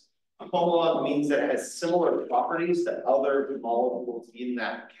homologous. A homolog means that it has similar properties to other molecules in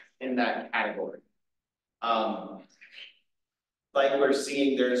that category. Like we're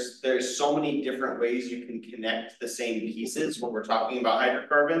seeing, there's so many different ways you can connect the same pieces when we're talking about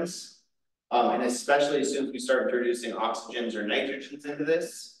hydrocarbons. And especially as soon as we start introducing oxygens or nitrogens into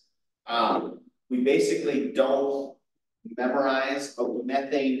this, we basically don't memorize, but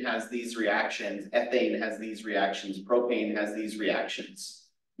methane has these reactions, ethane has these reactions, propane has these reactions.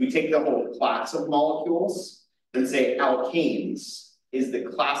 We take the whole class of molecules and say alkanes is the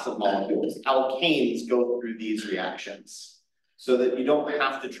class of molecules. Alkanes go through these reactions so that you don't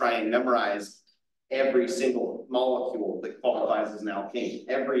have to try and memorize every single molecule that qualifies as an alkane.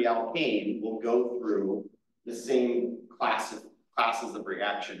 Every alkane will go through the same classes of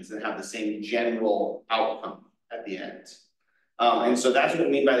reactions and have the same general outcome at the end. And so that's what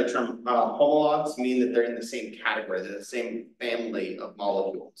we mean by the term homologs, mean that they're in the same category, they're the same family of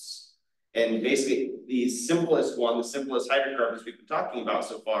molecules. And basically the simplest hydrocarbons we've been talking about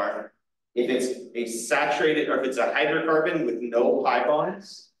so far, if it's a saturated or if it's a hydrocarbon with no pi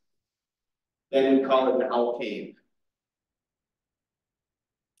bonds, then we call it an alkane.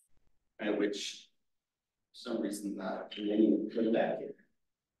 Right, which for some reason the name put back here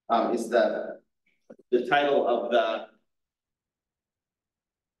is the title of the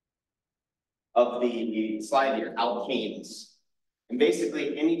slide here, alkanes. And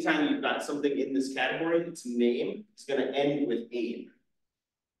basically, anytime you've got something in this category, its name is going to end with ane.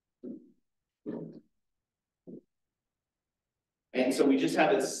 And so we just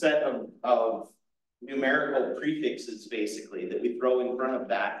have a set of numerical prefixes, basically, that we throw in front of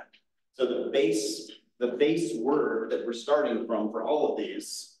that. So the base word that we're starting from for all of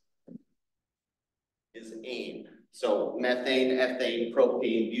these is ane. So methane, ethane,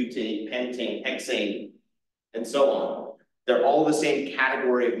 propane, butane, pentane, hexane, and so on. They're all the same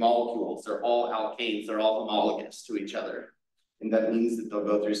category of molecules. They're all alkanes. They're all homologous to each other. And that means that they'll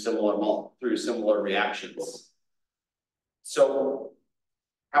go through similar reactions. So,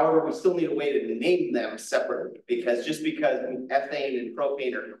 however, we still need a way to name them separately, because just because ethane and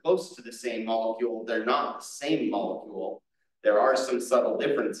propane are close to the same molecule, they're not the same molecule. There are some subtle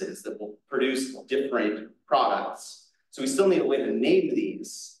differences that will produce different products. So we still need a way to name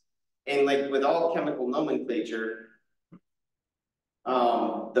these. And like with all chemical nomenclature,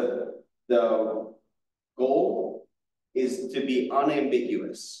 the goal is to be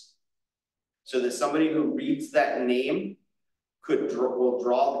unambiguous. So that somebody who reads that name will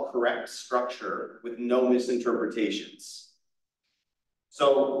draw the correct structure with no misinterpretations.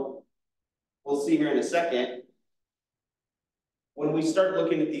 So we'll see here in a second. When we start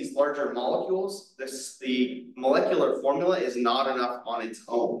looking at these larger molecules, the molecular formula is not enough on its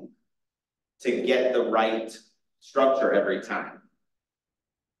own to get the right structure every time.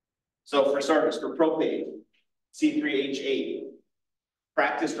 So for starters, for propane, C3H8,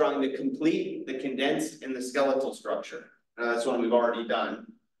 practice drawing the complete, the condensed, and the skeletal structure. That's one we've already done.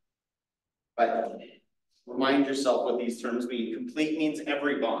 But remind yourself what these terms mean. Complete means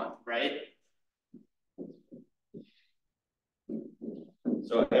every bond, right?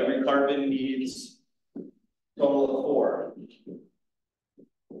 So every carbon needs a total of 4.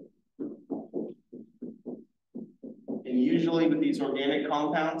 And usually with these organic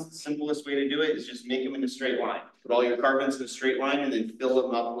compounds, the simplest way to do it is just make them in a straight line. Put all your carbons in a straight line and then fill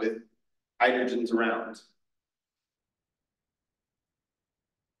them up with hydrogens around.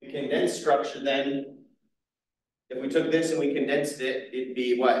 The condensed structure then, if we took this and we condensed it, it'd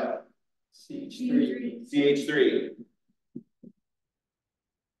be what? CH3. CH3.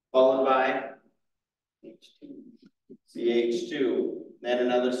 Followed by CH2, then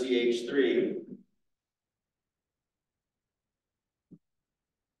another CH3.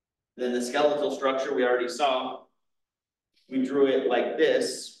 Then the skeletal structure we already saw, we drew it like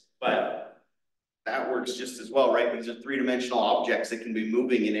this, but that works just as well, right? These are three-dimensional objects that can be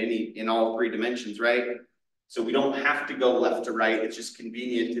moving in all 3 dimensions, right? So we don't have to go left to right. It's just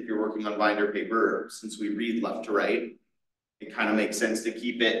convenient if you're working on binder paper, since we read left to right. It kind of makes sense to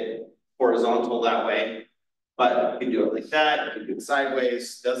keep it horizontal that way. But you can do it like that, you can do it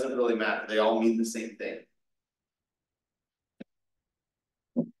sideways, doesn't really matter. They all mean the same thing.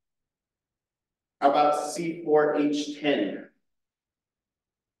 How about C4H10?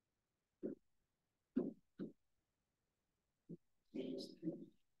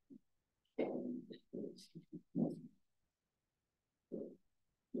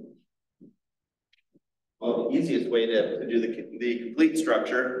 Well, the easiest way to do the complete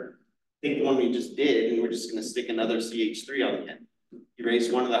structure, think the one we just did, and we're just going to stick another CH3 on the end.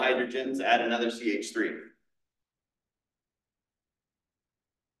 Erase one of the hydrogens, add another CH3.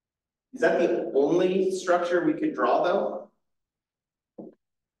 Is that the only structure we could draw though?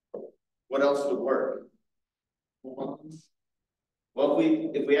 What else would work? Well,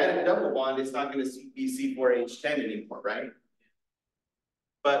 if we add a double bond, it's not going to be C4H10 anymore, right?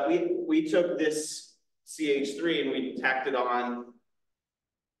 But we took this CH3 and we tacked it on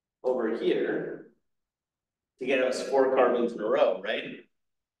over here to get us 4 carbons in a row, right?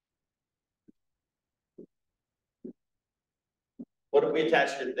 What if we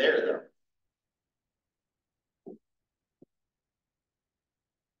attached it there though?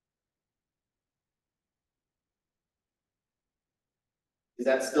 Is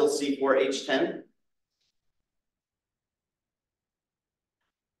that still C4H10?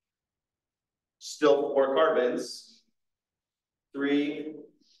 Still 4 carbons. 3,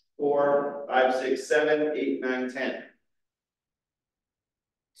 4, 5, 6, 7, 8, 9, 10.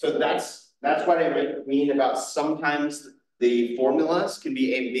 So that's what I mean about sometimes the formulas can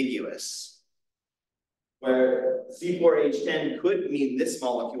be ambiguous. Where C4H10 could mean this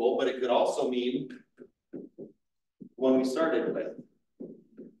molecule, but it could also mean one we started with.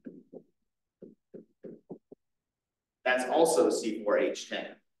 That's also C4H10.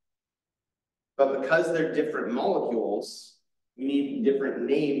 But because they're different molecules, you need different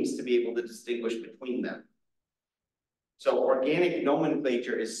names to be able to distinguish between them. So organic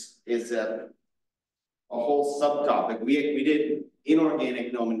nomenclature is a whole subtopic. We did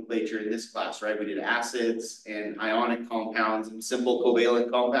inorganic nomenclature in this class, right? We did acids and ionic compounds and simple covalent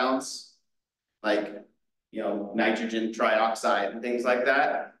compounds, like, you know, nitrogen trioxide and things like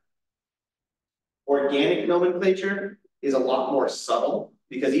that. Organic nomenclature is a lot more subtle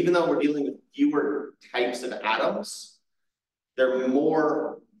because even though we're dealing with fewer types of atoms, they're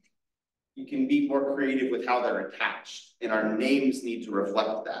more, you can be more creative with how they're attached, and our names need to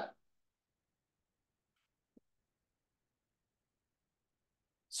reflect that.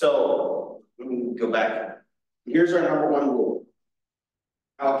 So, let me go back. Here's our #1 rule.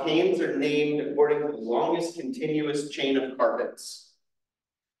 Alkanes are named according to the longest continuous chain of carbons,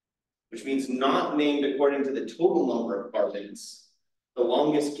 which means not named according to the total number of carbons, the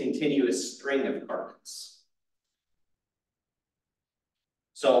longest continuous string of carbons.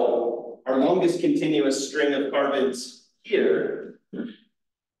 So our longest continuous string of carbons here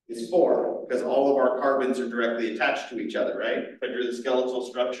is 4, because all of our carbons are directly attached to each other, right? If I drew the skeletal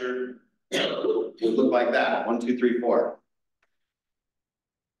structure, it would look like that, 1, 2, 3, 4.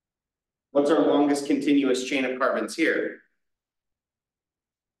 What's our longest continuous chain of carbons here?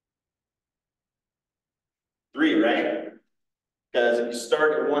 3, right? Because if you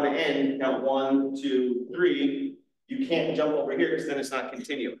start at one end, count 1, 2, 3, you can't jump over here because then it's not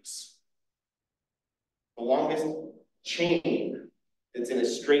continuous. The longest chain that's in a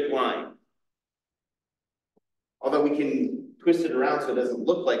straight line. Although we can twist it around so it doesn't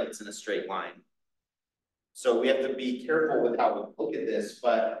look like it's in a straight line. So we have to be careful with how we look at this,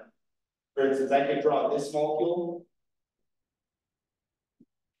 but for instance, I could draw this molecule.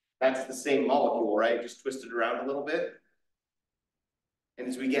 That's the same molecule, right? Just twist it around a little bit. And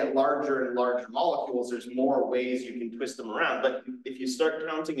as we get larger and larger molecules, there's more ways you can twist them around. But if you start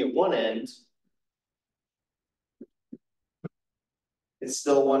counting at one end, it's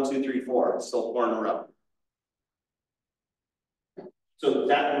still 1, 2, 3, 4. It's still 4 in a row. So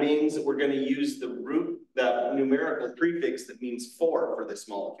that means that we're going to use the numerical prefix that means 4 for this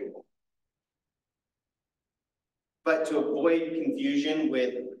molecule. But to avoid confusion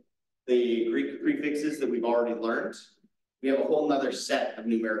with the Greek prefixes that we've already learned, we have a whole nother set of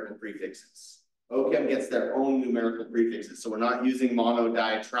numerical prefixes. OChem gets their own numerical prefixes, so we're not using mono,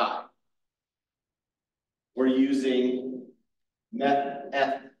 di, tri. We're using meth,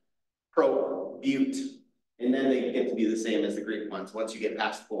 eth, prop, but, and then they get to be the same as the Greek ones once you get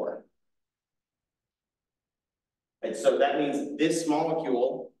past 4. And so that means this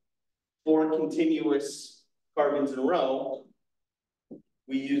molecule, 4 continuous carbons in a row,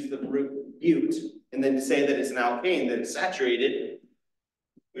 we use the root but, and then to say that it's an alkane, that it's saturated,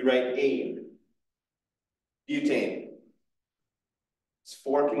 we write ane, butane. It's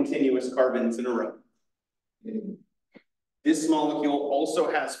 4 continuous carbons in a row. This molecule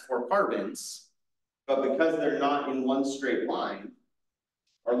also has 4 carbons, but because they're not in one straight line,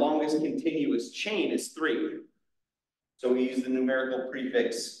 our longest continuous chain is 3. So we use the numerical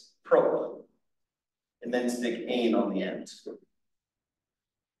prefix prop, and then stick ane on the end.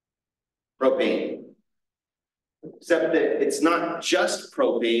 Propane. Except that it's not just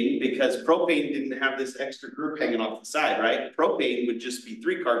propane, because propane didn't have this extra group hanging off the side, right? Propane would just be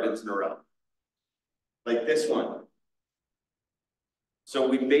 3 carbons in a row, like this one. So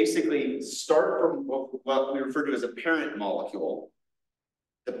we basically start from what we refer to as a parent molecule,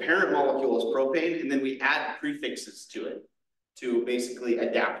 The parent molecule is propane, and then we add prefixes to it to basically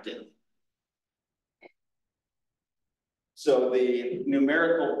adapt it. So the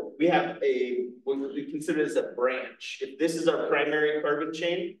numerical, we have what we consider this a branch. If this is our primary carbon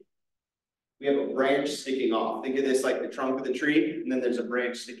chain, we have a branch sticking off. Think of this like the trunk of the tree, and then there's a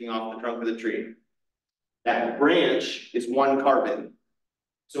branch sticking off the trunk of the tree. That branch is one carbon.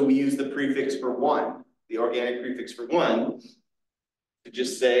 So we use the prefix for one, the organic prefix for one, to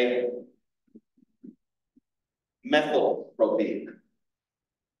just say methyl propane.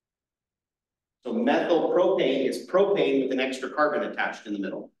 So methyl propane is propane with an extra carbon attached in the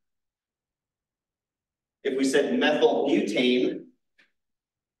middle. If we said methyl butane,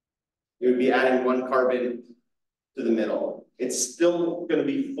 we would be adding one carbon to the middle. It's still going to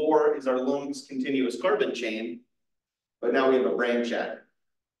be 4 is our longest continuous carbon chain, but now we have a branch added.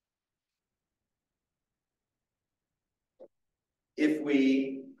 If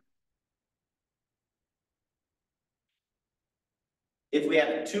we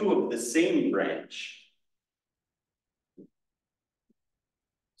have 2 of the same branch,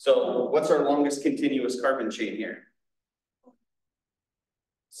 so what's our longest continuous carbon chain here?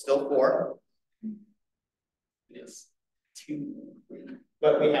 Still 4. Yes. 2.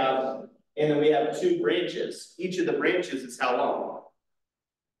 But we have, and then we have 2 branches. Each of the branches is how long?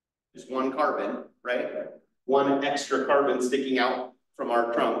 Just 1 carbon, right? 1 extra carbon sticking out from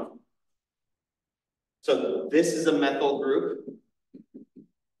our trunk. So this is a methyl group.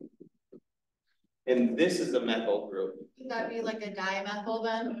 And this is a methyl group. Would that be like a dimethyl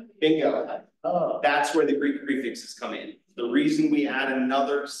then? Bingo. Oh. That's where the Greek prefixes come in. The reason we add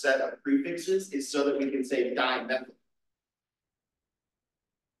another set of prefixes is so that we can say dimethyl.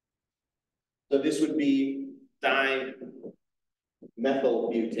 So this would be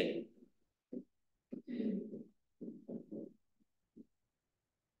dimethylbutane.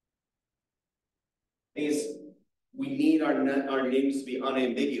 We need our names to be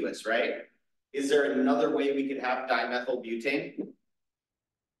unambiguous, right? Is there another way we could have dimethylbutane?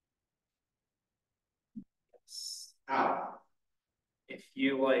 How? If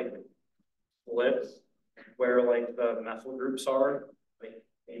you like flip where like the methyl groups are, like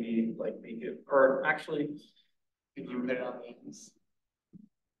maybe like make it, or actually, could you put it on the ends?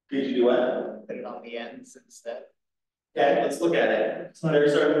 Could you do what? Put it on the ends instead. Okay, let's look at it.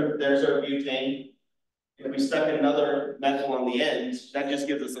 There's our butane. If we stuck another methyl on the end, that just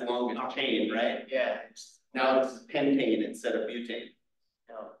gives us a longer chain, right? Yeah. Now it's pentane instead of butane.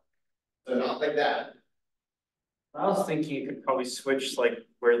 No. So not like that. I was thinking you could probably switch like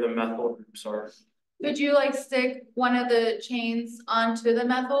where the methyl groups are. Could you like stick one of the chains onto the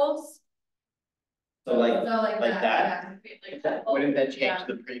methyls? So like that? that? Yeah. Like that. Wouldn't that change Yeah.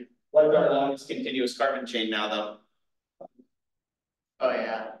 the pre? What's our longest continuous carbon chain now though? Oh,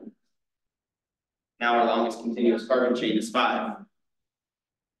 yeah. Now our longest continuous carbon chain is 5.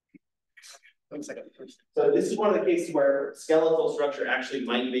 Looks like a person. So this is one of the cases where skeletal structure actually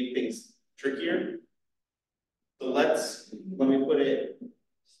might make things trickier. So let me put it.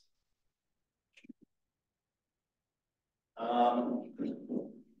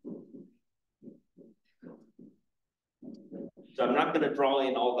 So I'm not going to draw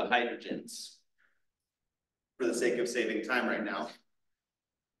in all the hydrogens for the sake of saving time right now.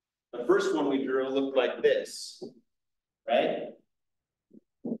 The first one we drew looked like this, right?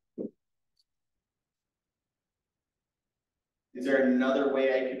 Is there another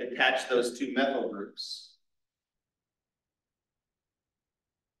way I could attach those 2 methyl groups?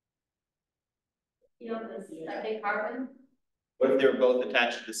 You know, this second carbon? What if they were both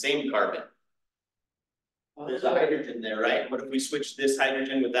attached to the same carbon? There's a hydrogen there, right? What if we switch this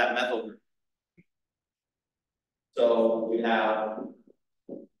hydrogen with that methyl group? So we have.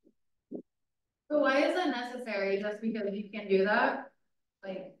 So why is that necessary? Just because you can do that?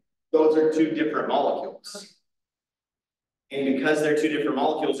 Like. Those are 2 different molecules. And because they're 2 different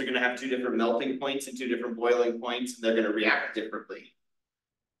molecules, they're going to have 2 different melting points and 2 different boiling points, and they're going to react differently.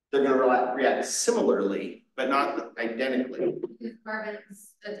 They're going to react similarly, but not identically. If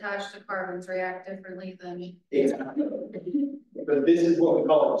carbons attached to carbons react differently than. Exactly. But this is what we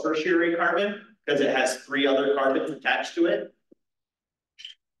call a tertiary carbon, because it has 3 other carbons attached to it.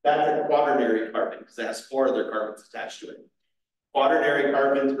 That's a quaternary carbon, because it has 4 other carbons attached to it. Quaternary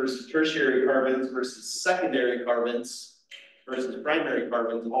carbons versus tertiary carbons versus secondary carbons versus primary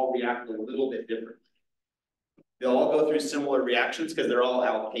carbons all react a little bit differently. They'll all go through similar reactions because they're all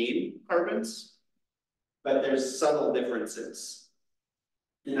alkane carbons, but there's subtle differences.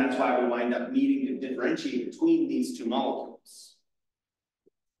 And that's why we wind up needing to differentiate between these 2 molecules.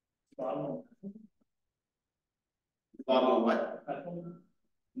 Bottom of what?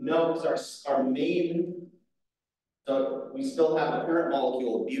 No, because our main, so we still have the parent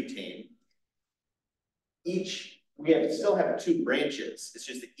molecule of butane. Still have two branches. It's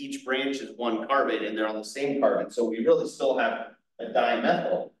just that each branch is one carbon and they're on the same carbon. So we really still have a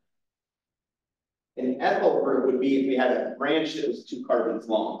dimethyl. An ethyl group would be if we had a branch that was 2 carbons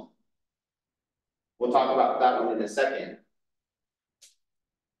long. We'll talk about that one in a second.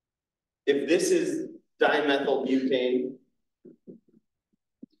 If this is dimethyl butane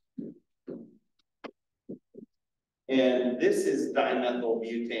and this is dimethyl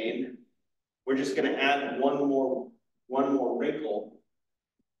butane, we're just going to add one more wrinkle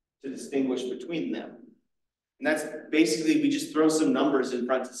to distinguish between them. And that's basically, we just throw some numbers in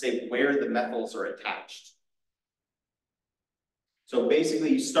front to say where the methyls are attached. So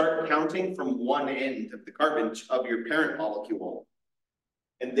basically you start counting from one end of the carbon of your parent molecule.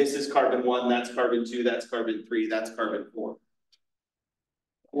 And this is carbon 1, that's carbon 2, that's carbon 3, that's carbon 4.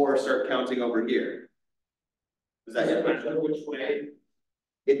 Or start counting over here. Is that your question? Which way?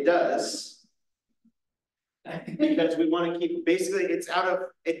 It does. Because we want to keep, basically it's out of,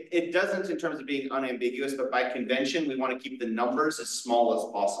 it doesn't in terms of being unambiguous, but by convention, we want to keep the numbers as small as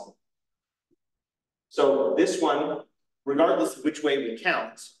possible. So this one, regardless of which way we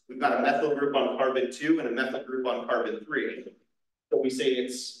count, we've got a methyl group on carbon 2 and a methyl group on carbon 3. So we say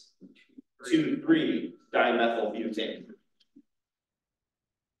it's 2,3 dimethyl butane.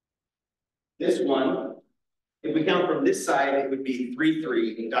 This one, if we count from this side, it would be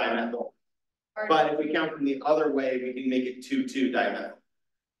 3,3 dimethyl. But if we count from the other way, we can make it 2,2 dimethyl.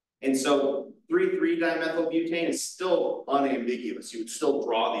 And so 3,3 dimethyl butane is still unambiguous. You would still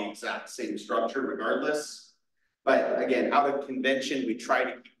draw the exact same structure regardless. But again, out of convention, we try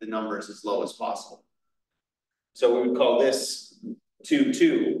to keep the numbers as low as possible. So we would call this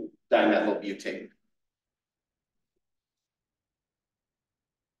 2,2 dimethyl butane.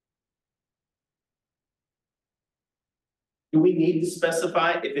 Do we need to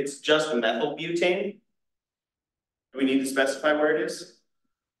specify if it's just methyl butane? Do we need to specify where it is?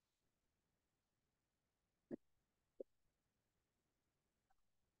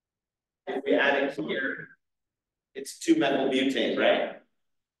 If we add it here, it's 2-methyl butane, right?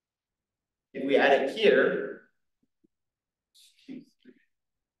 If we add it here,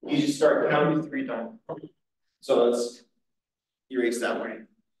 you just start counting 3 times. So let's erase that one.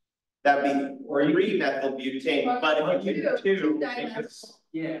 That'd be 3-methyl butane, but if you do 2,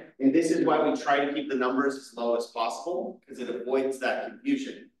 yeah. And this is why we try to keep the numbers as low as possible, because it avoids that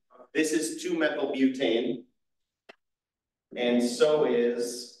confusion. This is 2-methyl butane, and so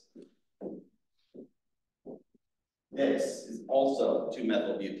is this is also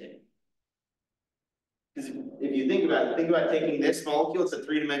 2-methyl butane. Because if you think about taking this molecule, it's a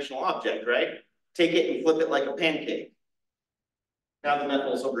 3-dimensional object, right? Take it and flip it like a pancake. Now the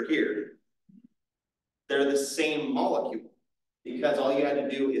methyl's over here. They're the same molecule because all you had to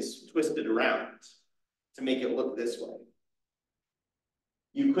do is twist it around to make it look this way.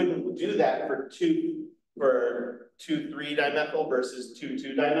 You couldn't do that for 2,3 dimethyl versus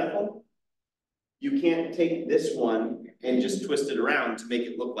 2,2 dimethyl. You can't take this one and just twist it around to make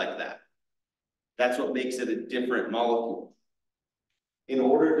it look like that. That's what makes it a different molecule. In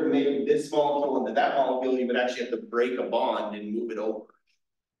order to make this molecule into that molecule, you would actually have to break a bond and move it over.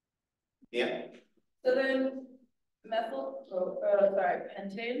 Yeah? So then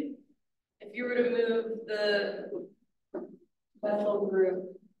pentane, if you were to move the methyl group,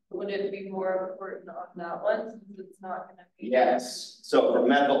 would it be more important on that one since it's not going to be? Yes. So for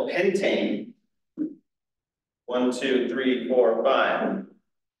methyl pentane, 1, 2, 3, 4, 5.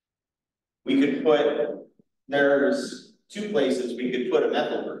 We could put, there's 2 places we could put a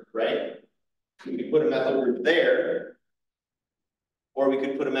methyl group, right? We could put a methyl group there, or we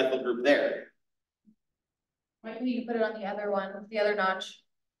could put a methyl group there. Why do you put it on the other one, the other notch?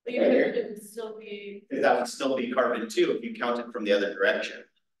 But you Right could it still be. That would still be carbon 2 if you count it from the other direction.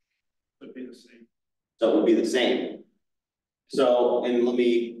 It would be the same. So it would be the same. So, and let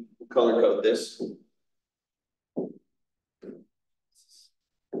me color code this.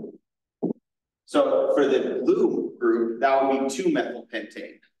 So for the blue group, that would be 2-methyl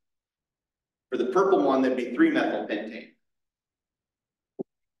pentane. For the purple one, that'd be 3-methyl pentane.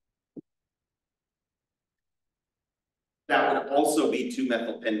 That would also be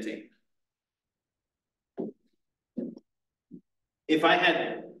 2-methyl pentane. If I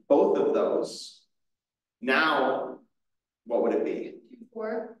had both of those, now what would it be?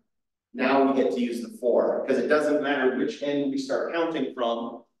 4. Now we get to use the 4 because it doesn't matter which end we start counting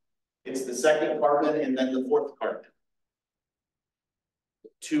from. It's the second carbon and then the 4th carbon.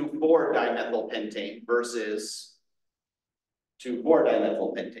 2,4 dimethyl pentane versus to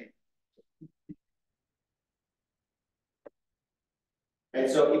 4-dimethylpentane. And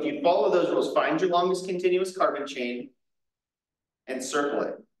so if you follow those rules, find your longest continuous carbon chain and circle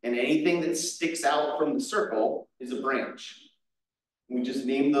it. And anything that sticks out from the circle is a branch. We just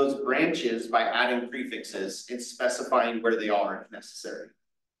name those branches by adding prefixes and specifying where they are if necessary.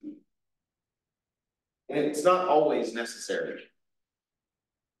 And it's not always necessary.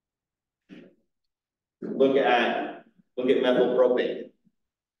 Look at methylpropane.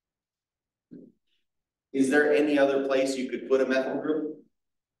 Is there any other place you could put a methyl group?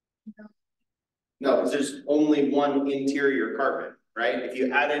 No, because there's only one interior carbon, right? If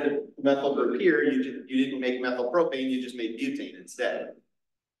you added a methyl group here, you didn't make methylpropane, you just made butane instead.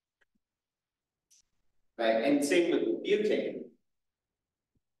 Right, and same with butane.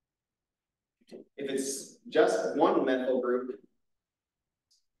 If it's just one methyl group,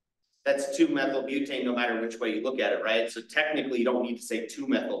 that's 2-methylbutane no matter which way you look at it, right? So technically you don't need to say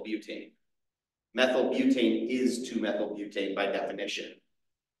 2-methylbutane. Methylbutane is 2-methylbutane by definition.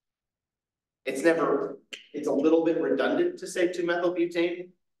 It's a little bit redundant to say 2-methylbutane,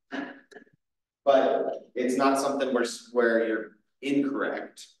 but it's not something where you're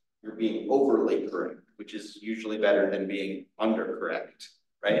incorrect. You're being overly correct, which is usually better than being under correct,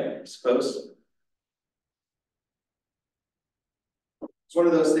 right? I suppose. It's one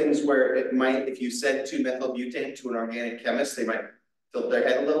of those things where it might, if you said 2-methylbutane to an organic chemist, they might tilt their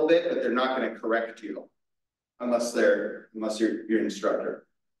head a little bit, but they're not going to correct you unless you're an instructor.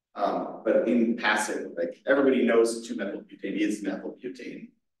 But in passing, like everybody knows 2-methylbutane is methylbutane.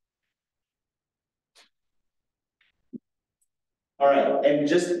 All right, and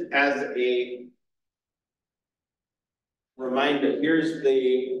just as a reminder, here's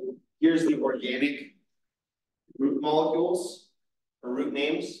the organic root molecules or root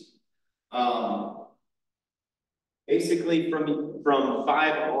names. Basically from 5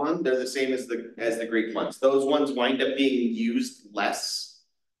 on, they're the same as the Greek ones. Those ones wind up being used less,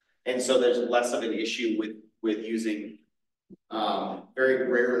 and so there's less of an issue with using. Very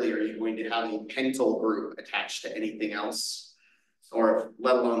rarely are you going to have a pentyl group attached to anything else, or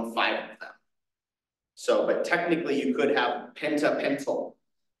let alone 5 of them. So, but technically you could have pentapentyl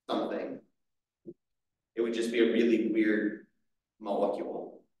something. It would just be a really weird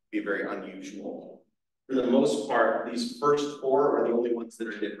molecule, be very unusual. For the most part, these first 4 are the only ones that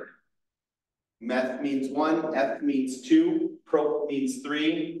are different. Meth means 1, F means 2, prop means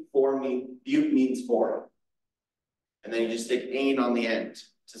 3, but means 4. And then you just stick ane on the end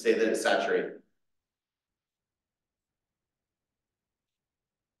to say that it's saturated.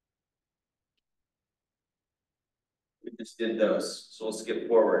 We just did those, so we'll skip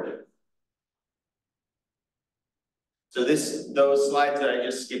forward. So those slides that I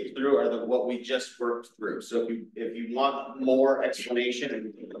just skipped through are what we just worked through. So if you want more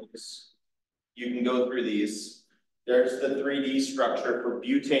explanation, you can go through these. There's the 3D structure for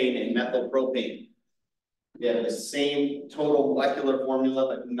butane and methylpropane. They have the same total molecular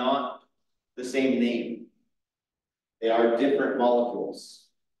formula, but not the same name. They are different molecules.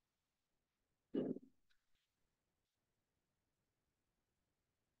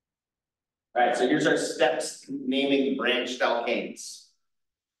 All right, so here's our steps naming branched alkanes.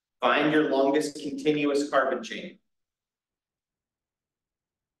 Find your longest continuous carbon chain.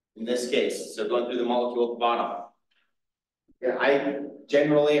 In this case, so going through the molecule at the bottom. Yeah,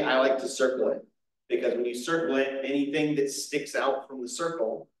 I like to circle it, because when you circle it, anything that sticks out from the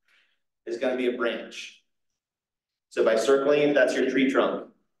circle is going to be a branch. So by circling it, that's your tree trunk.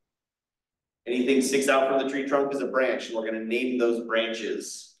 Anything sticks out from the tree trunk is a branch, and we're going to name those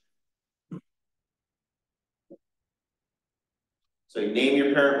branches. So you name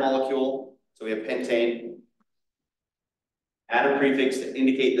your parent molecule. So we have pentane. Add a prefix to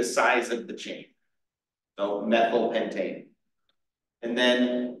indicate the size of the chain. So methylpentane. And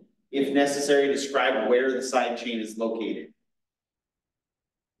then, if necessary, describe where the side chain is located.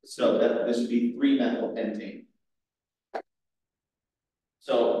 So this would be 3-methylpentane.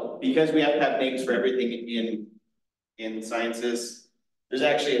 So because we have to have names for everything in sciences, there's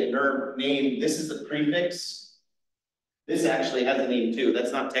actually a name. This is the prefix. This actually has a name too.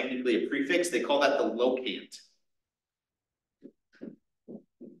 That's not technically a prefix. They call that the locant.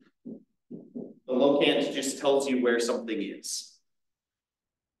 The locant just tells you where something is.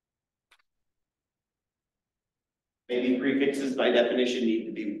 Maybe prefixes by definition need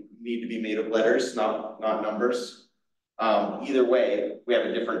to be made of letters, not numbers. Either way, we have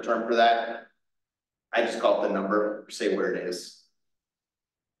a different term for that. I just call it the number, or say where it is.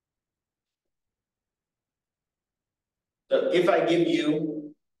 So if I give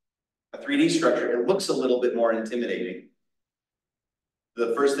you a 3D structure, it looks a little bit more intimidating.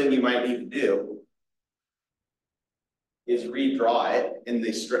 the first thing you might need to do is redraw it in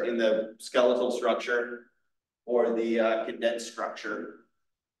the skeletal structure or the condensed structure.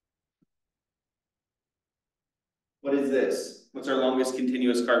 What is this? What's our longest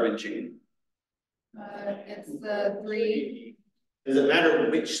continuous carbon chain? It's the 3. Does it matter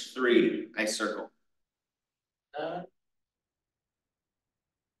which 3 I circle?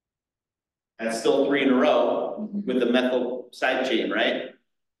 That's still 3 in a row with the methyl side chain, right?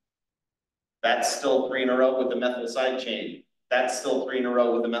 That's still 3 in a row with the methyl side chain. That's still 3 in a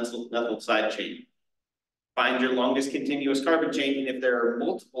row with the methyl side chain. Find your longest continuous carbon chain, and if there are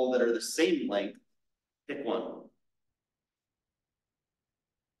multiple that are the same length, pick one.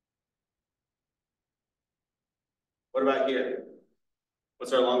 What about here?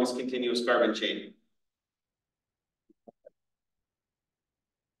 What's our longest continuous carbon chain?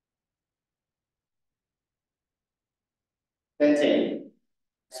 Pentane,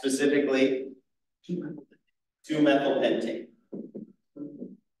 specifically 2-methylpentane.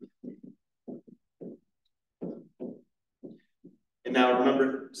 And now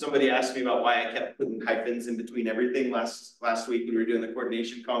remember, somebody asked me about why I kept putting hyphens in between everything last week when we were doing the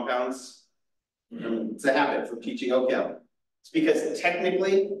coordination compounds. It's a habit from teaching OChem. It's because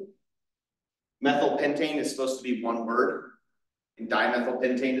technically, methylpentane is supposed to be one word, and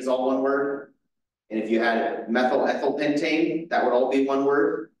dimethylpentane is all one word. And if you had methylethylpentane, that would all be one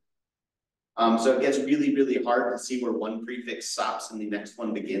word. So it gets really, really hard to see where one prefix stops and the next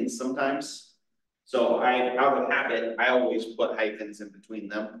one begins sometimes. So out of habit, I always put hyphens in between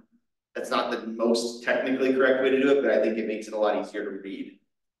them. That's not the most technically correct way to do it, but I think it makes it a lot easier to read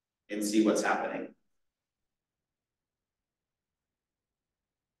and see what's happening.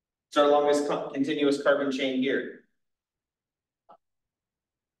 It's our longest continuous carbon chain here.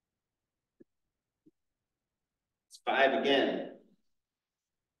 It's 5 again.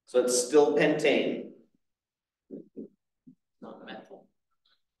 So it's still pentane. Not methyl.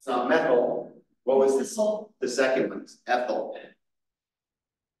 It's not methyl. What was this? The second one? Ethyl.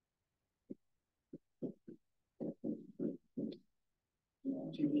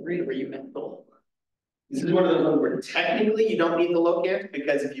 Were you methyl? This is one of those ones where technically you don't need the locant,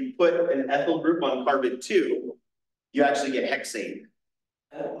 because if you put an ethyl group on carbon 2, you actually get hexane.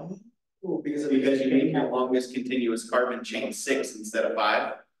 Because you make your longest continuous carbon chain 6 instead of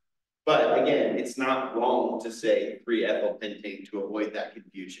 5. But again, it's not wrong to say 3-ethylpentane to avoid that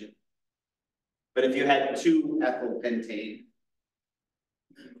confusion. But if you had 2-ethylpentane,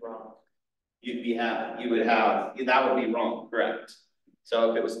 that would be wrong, correct?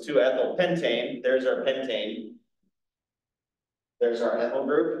 So if it was 2-ethylpentane, there's our pentane. There's our ethyl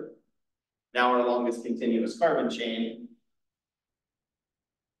group. Now our longest continuous carbon chain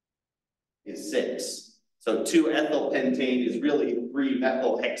is 6. So 2-ethylpentane is really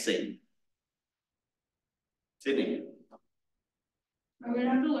 3-methylhexane. Sydney? Are we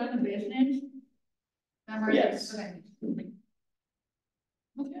gonna have to learn the base names? Yes. Okay.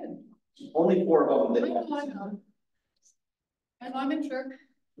 That's good. Only 4 of them. I know. I want to make sure.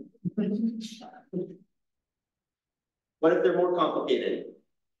 What if they're more complicated?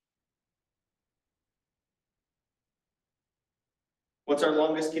 What's our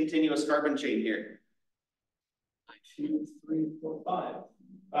longest continuous carbon chain here? 2, 3, 4, 5.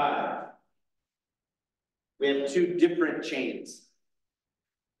 5. We have 2 different chains.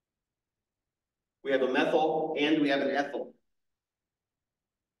 We have a methyl and we have an ethyl.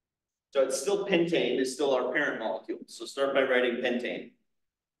 So it's still pentane, is still our parent molecule. So start by writing pentane.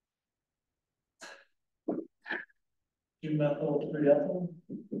 2-methyl, 3-ethyl.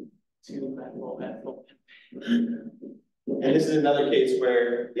 2-methyl, ethyl. And this is another case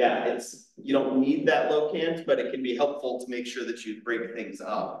where, yeah, you don't need that locant, but it can be helpful to make sure that you break things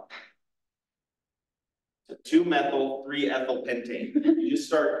up. So 2-methyl, 3-ethylpentane. You just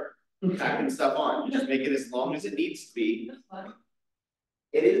start packing stuff on. You just make it as long as it needs to be.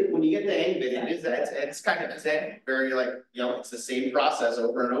 It is, when you get the hang of it, it's kind of very like, it's the same process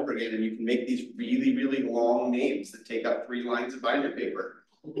over and over again, and you can make these really, really long names that take up 3 lines of binder paper.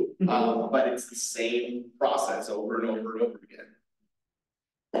 But it's the same process over and over and over again.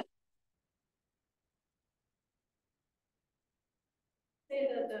 Say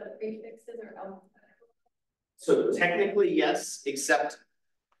that the prefixes are alphabetical. So technically, yes, except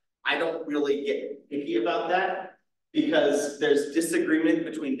I don't really get picky about that because there's disagreement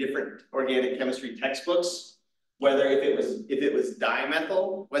between different organic chemistry textbooks, whether if it was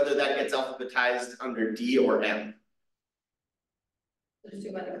dimethyl, whether that gets alphabetized under D or M. There's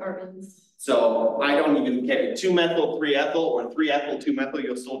 2 methylcarbons. So I don't even care. 2-methyl, 3-ethyl, or 3-ethyl, 2-methyl,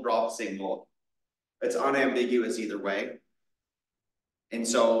 you'll still draw the same mold. It's unambiguous either way. And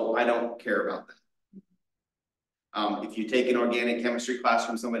so I don't care about that. If you take an organic chemistry class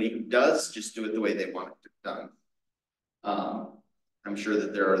from somebody who does, just do it the way they want it done. I'm sure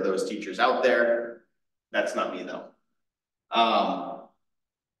that there are those teachers out there. That's not me though.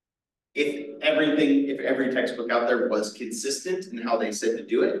 If every textbook out there was consistent in how they said to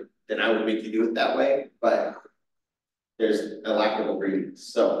do it, then I would make you do it that way, but there's a lack of agreement.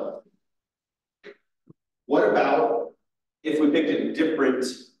 So what about if we picked a different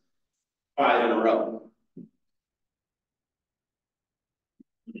 5 in a row?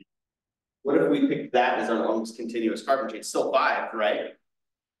 What if we picked that as our longest continuous carbon chain? It's still 5, right?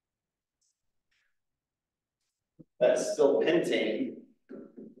 That's still pentane.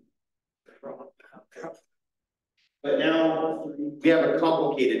 But now we have a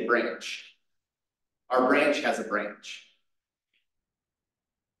complicated branch. Our branch has a branch.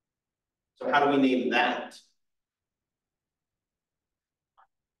 So how do we name that?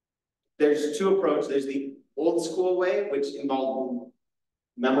 There's 2 approaches. There's the old school way, which involved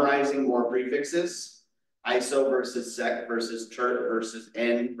memorizing more prefixes. ISO versus sec versus tert versus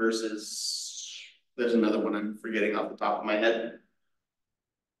N versus, there's another one I'm forgetting off the top of my head.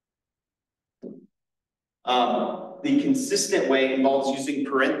 The consistent way involves using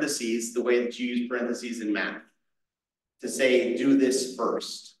parentheses the way that you use parentheses in math to say, do this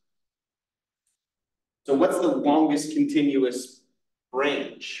first. So what's the longest continuous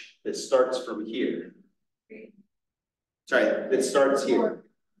branch that starts from here? Sorry, that starts here.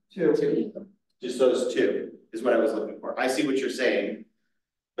 2. Just those 2 is what I was looking for. I see what you're saying.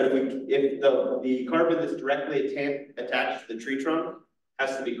 But if the carbon that's directly attached to the tree trunk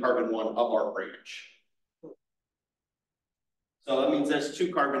has to be carbon 1 of our branch. So that means there's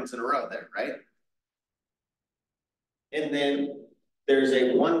 2 carbons in a row there, right? And then there's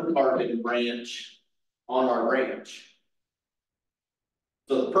a 1 carbon branch on our branch.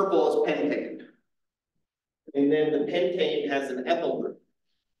 So the purple is pentane. And then the pentane has an ethyl group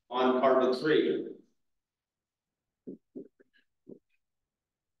on carbon 3.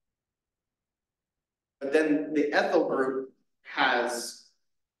 But then the ethyl group has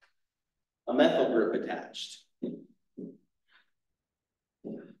a methyl group attached.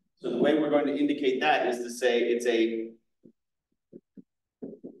 So the way we're going to indicate that is to say it's a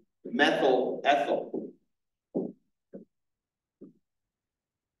methyl ethyl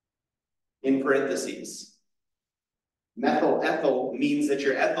in parentheses. Methyl ethyl means that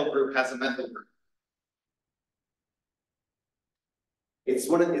your ethyl group has a methyl group.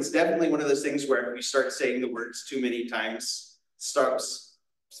 It's definitely one of those things where if we start saying the words too many times, starts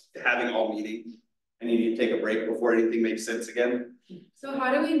having all meaning, and you need to take a break before anything makes sense again. So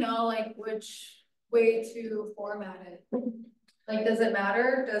how do we know like which way to format it? Like, does it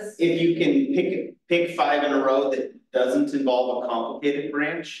matter? If you can pick 5 in a row that doesn't involve a complicated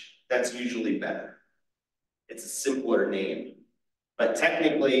branch, that's usually better. It's a simpler name. But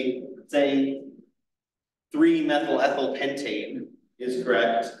technically, saying 3-methyl ethyl pentane is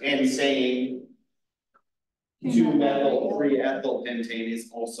correct, and saying 2-methyl 3-ethyl pentane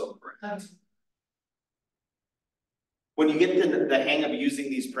is also correct. When you get to the hang of using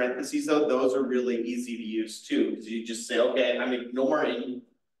these parentheses though, those are really easy to use too, because you just say, okay, I'm ignoring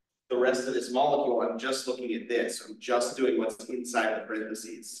the rest of this molecule, I'm just looking at this, I'm just doing what's inside the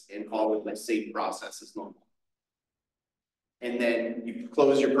parentheses and call it my same process as normal. And then you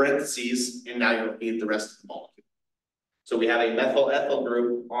close your parentheses and now you're looking at the rest of the molecule. So we have a methyl ethyl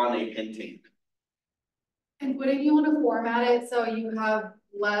group on a pentane. And wouldn't you want to format it so you have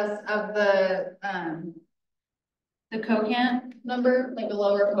less of the cocant number, like a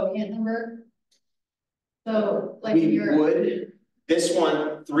lower cocant number? So like we would. This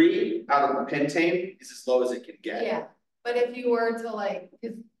one, 3 out of the pentane is as low as it can get. Yeah, but if you were to like,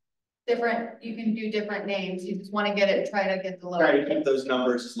 because different, you can do different names. You just want to try to get the lower. Try to keep those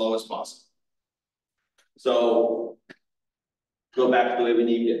numbers as low as possible. So go back to the way we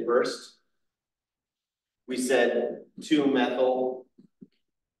named it first. We said 2-methyl,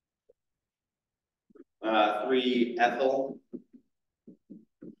 3-ethyl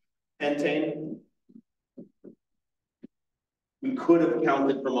pentane. We could have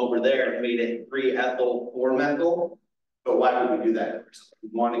counted from over there and made it 3-ethyl 4-methyl, but why would we do that? We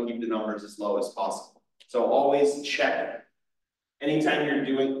want to keep the numbers as low as possible. So always check. Anytime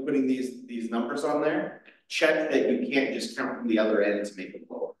you're putting these numbers on there, check that you can't just count from the other end to make it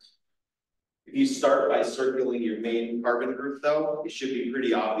lower. If you start by circling your main carbon group though, it should be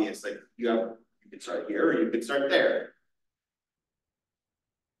pretty obvious. Like you could start here or you could start there.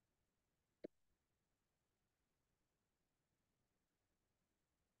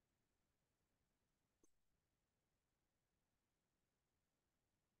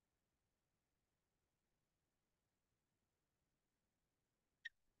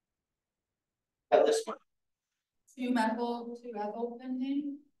 At this one. 2-methyl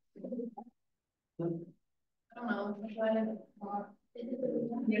pentane? I don't know.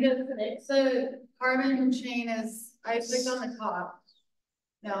 Because it's a carbon chain is, I clicked on the top.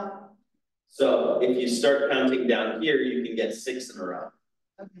 No, So if you start counting down here, you can get 6 in a row.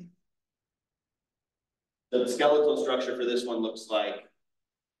 okay. So the skeletal structure for this one looks like.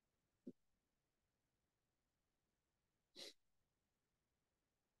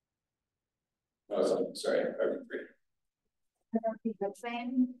 Oh, sorry, carbon 3.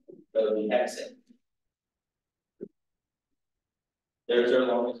 Hexane? That would be hexane. There's our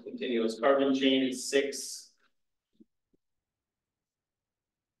longest continuous carbon chain is 6.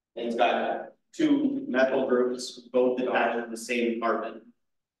 And it's got 2 methyl groups, both attached to the same carbon.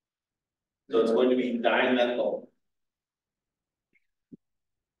 So it's going to be dimethyl.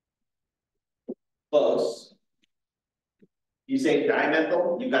 Close. You say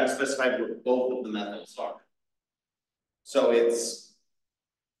dimethyl, you've got to specify what both of the methyls are. So it's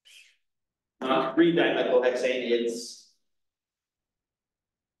not 3-dimethylhexane, it's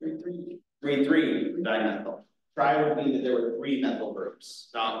 3,3-dimethyl. Try would mean that there were 3 methyl groups,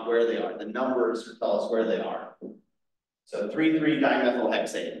 not where they are. The numbers tell us where they are. So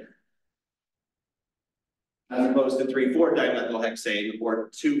 3,3-dimethylhexane. As opposed to 3,4-dimethylhexane or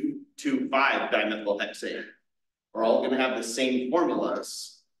 2,2,5-dimethylhexane. We're all going to have the same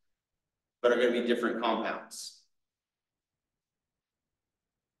formulas, but are going to be different compounds.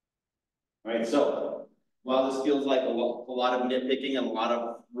 All right, so while this feels like a lot of nitpicking and a lot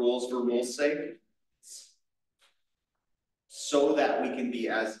of rules for rules' sake, so that we can be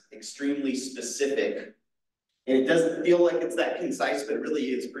as extremely specific, and it doesn't feel like it's that concise, but it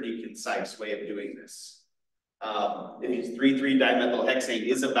really is a pretty concise way of doing this. If 3,3-dimethylhexane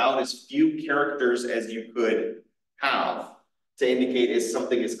is about as few characters as you could have to indicate is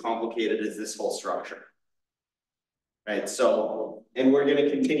something as complicated as this whole structure. Right, so, and we're going to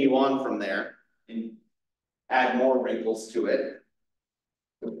continue on from there and add more wrinkles to it,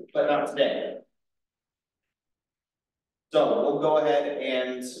 but not today. So we'll go ahead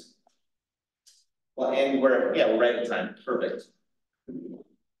and, well, and we're right at time, perfect.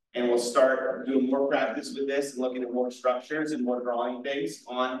 And we'll start doing more practice with this and looking at more structures and more drawing things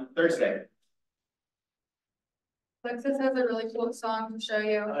on Thursday. Alexis has a really cool song to show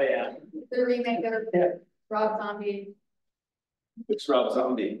you. Oh, yeah. The remake of Rob Zombie. Which Rob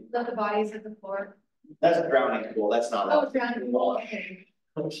Zombie? Let the bodies hit the floor. That's a drowning pool. That's not. Oh, drowning pool. Okay.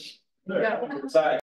 Sorry.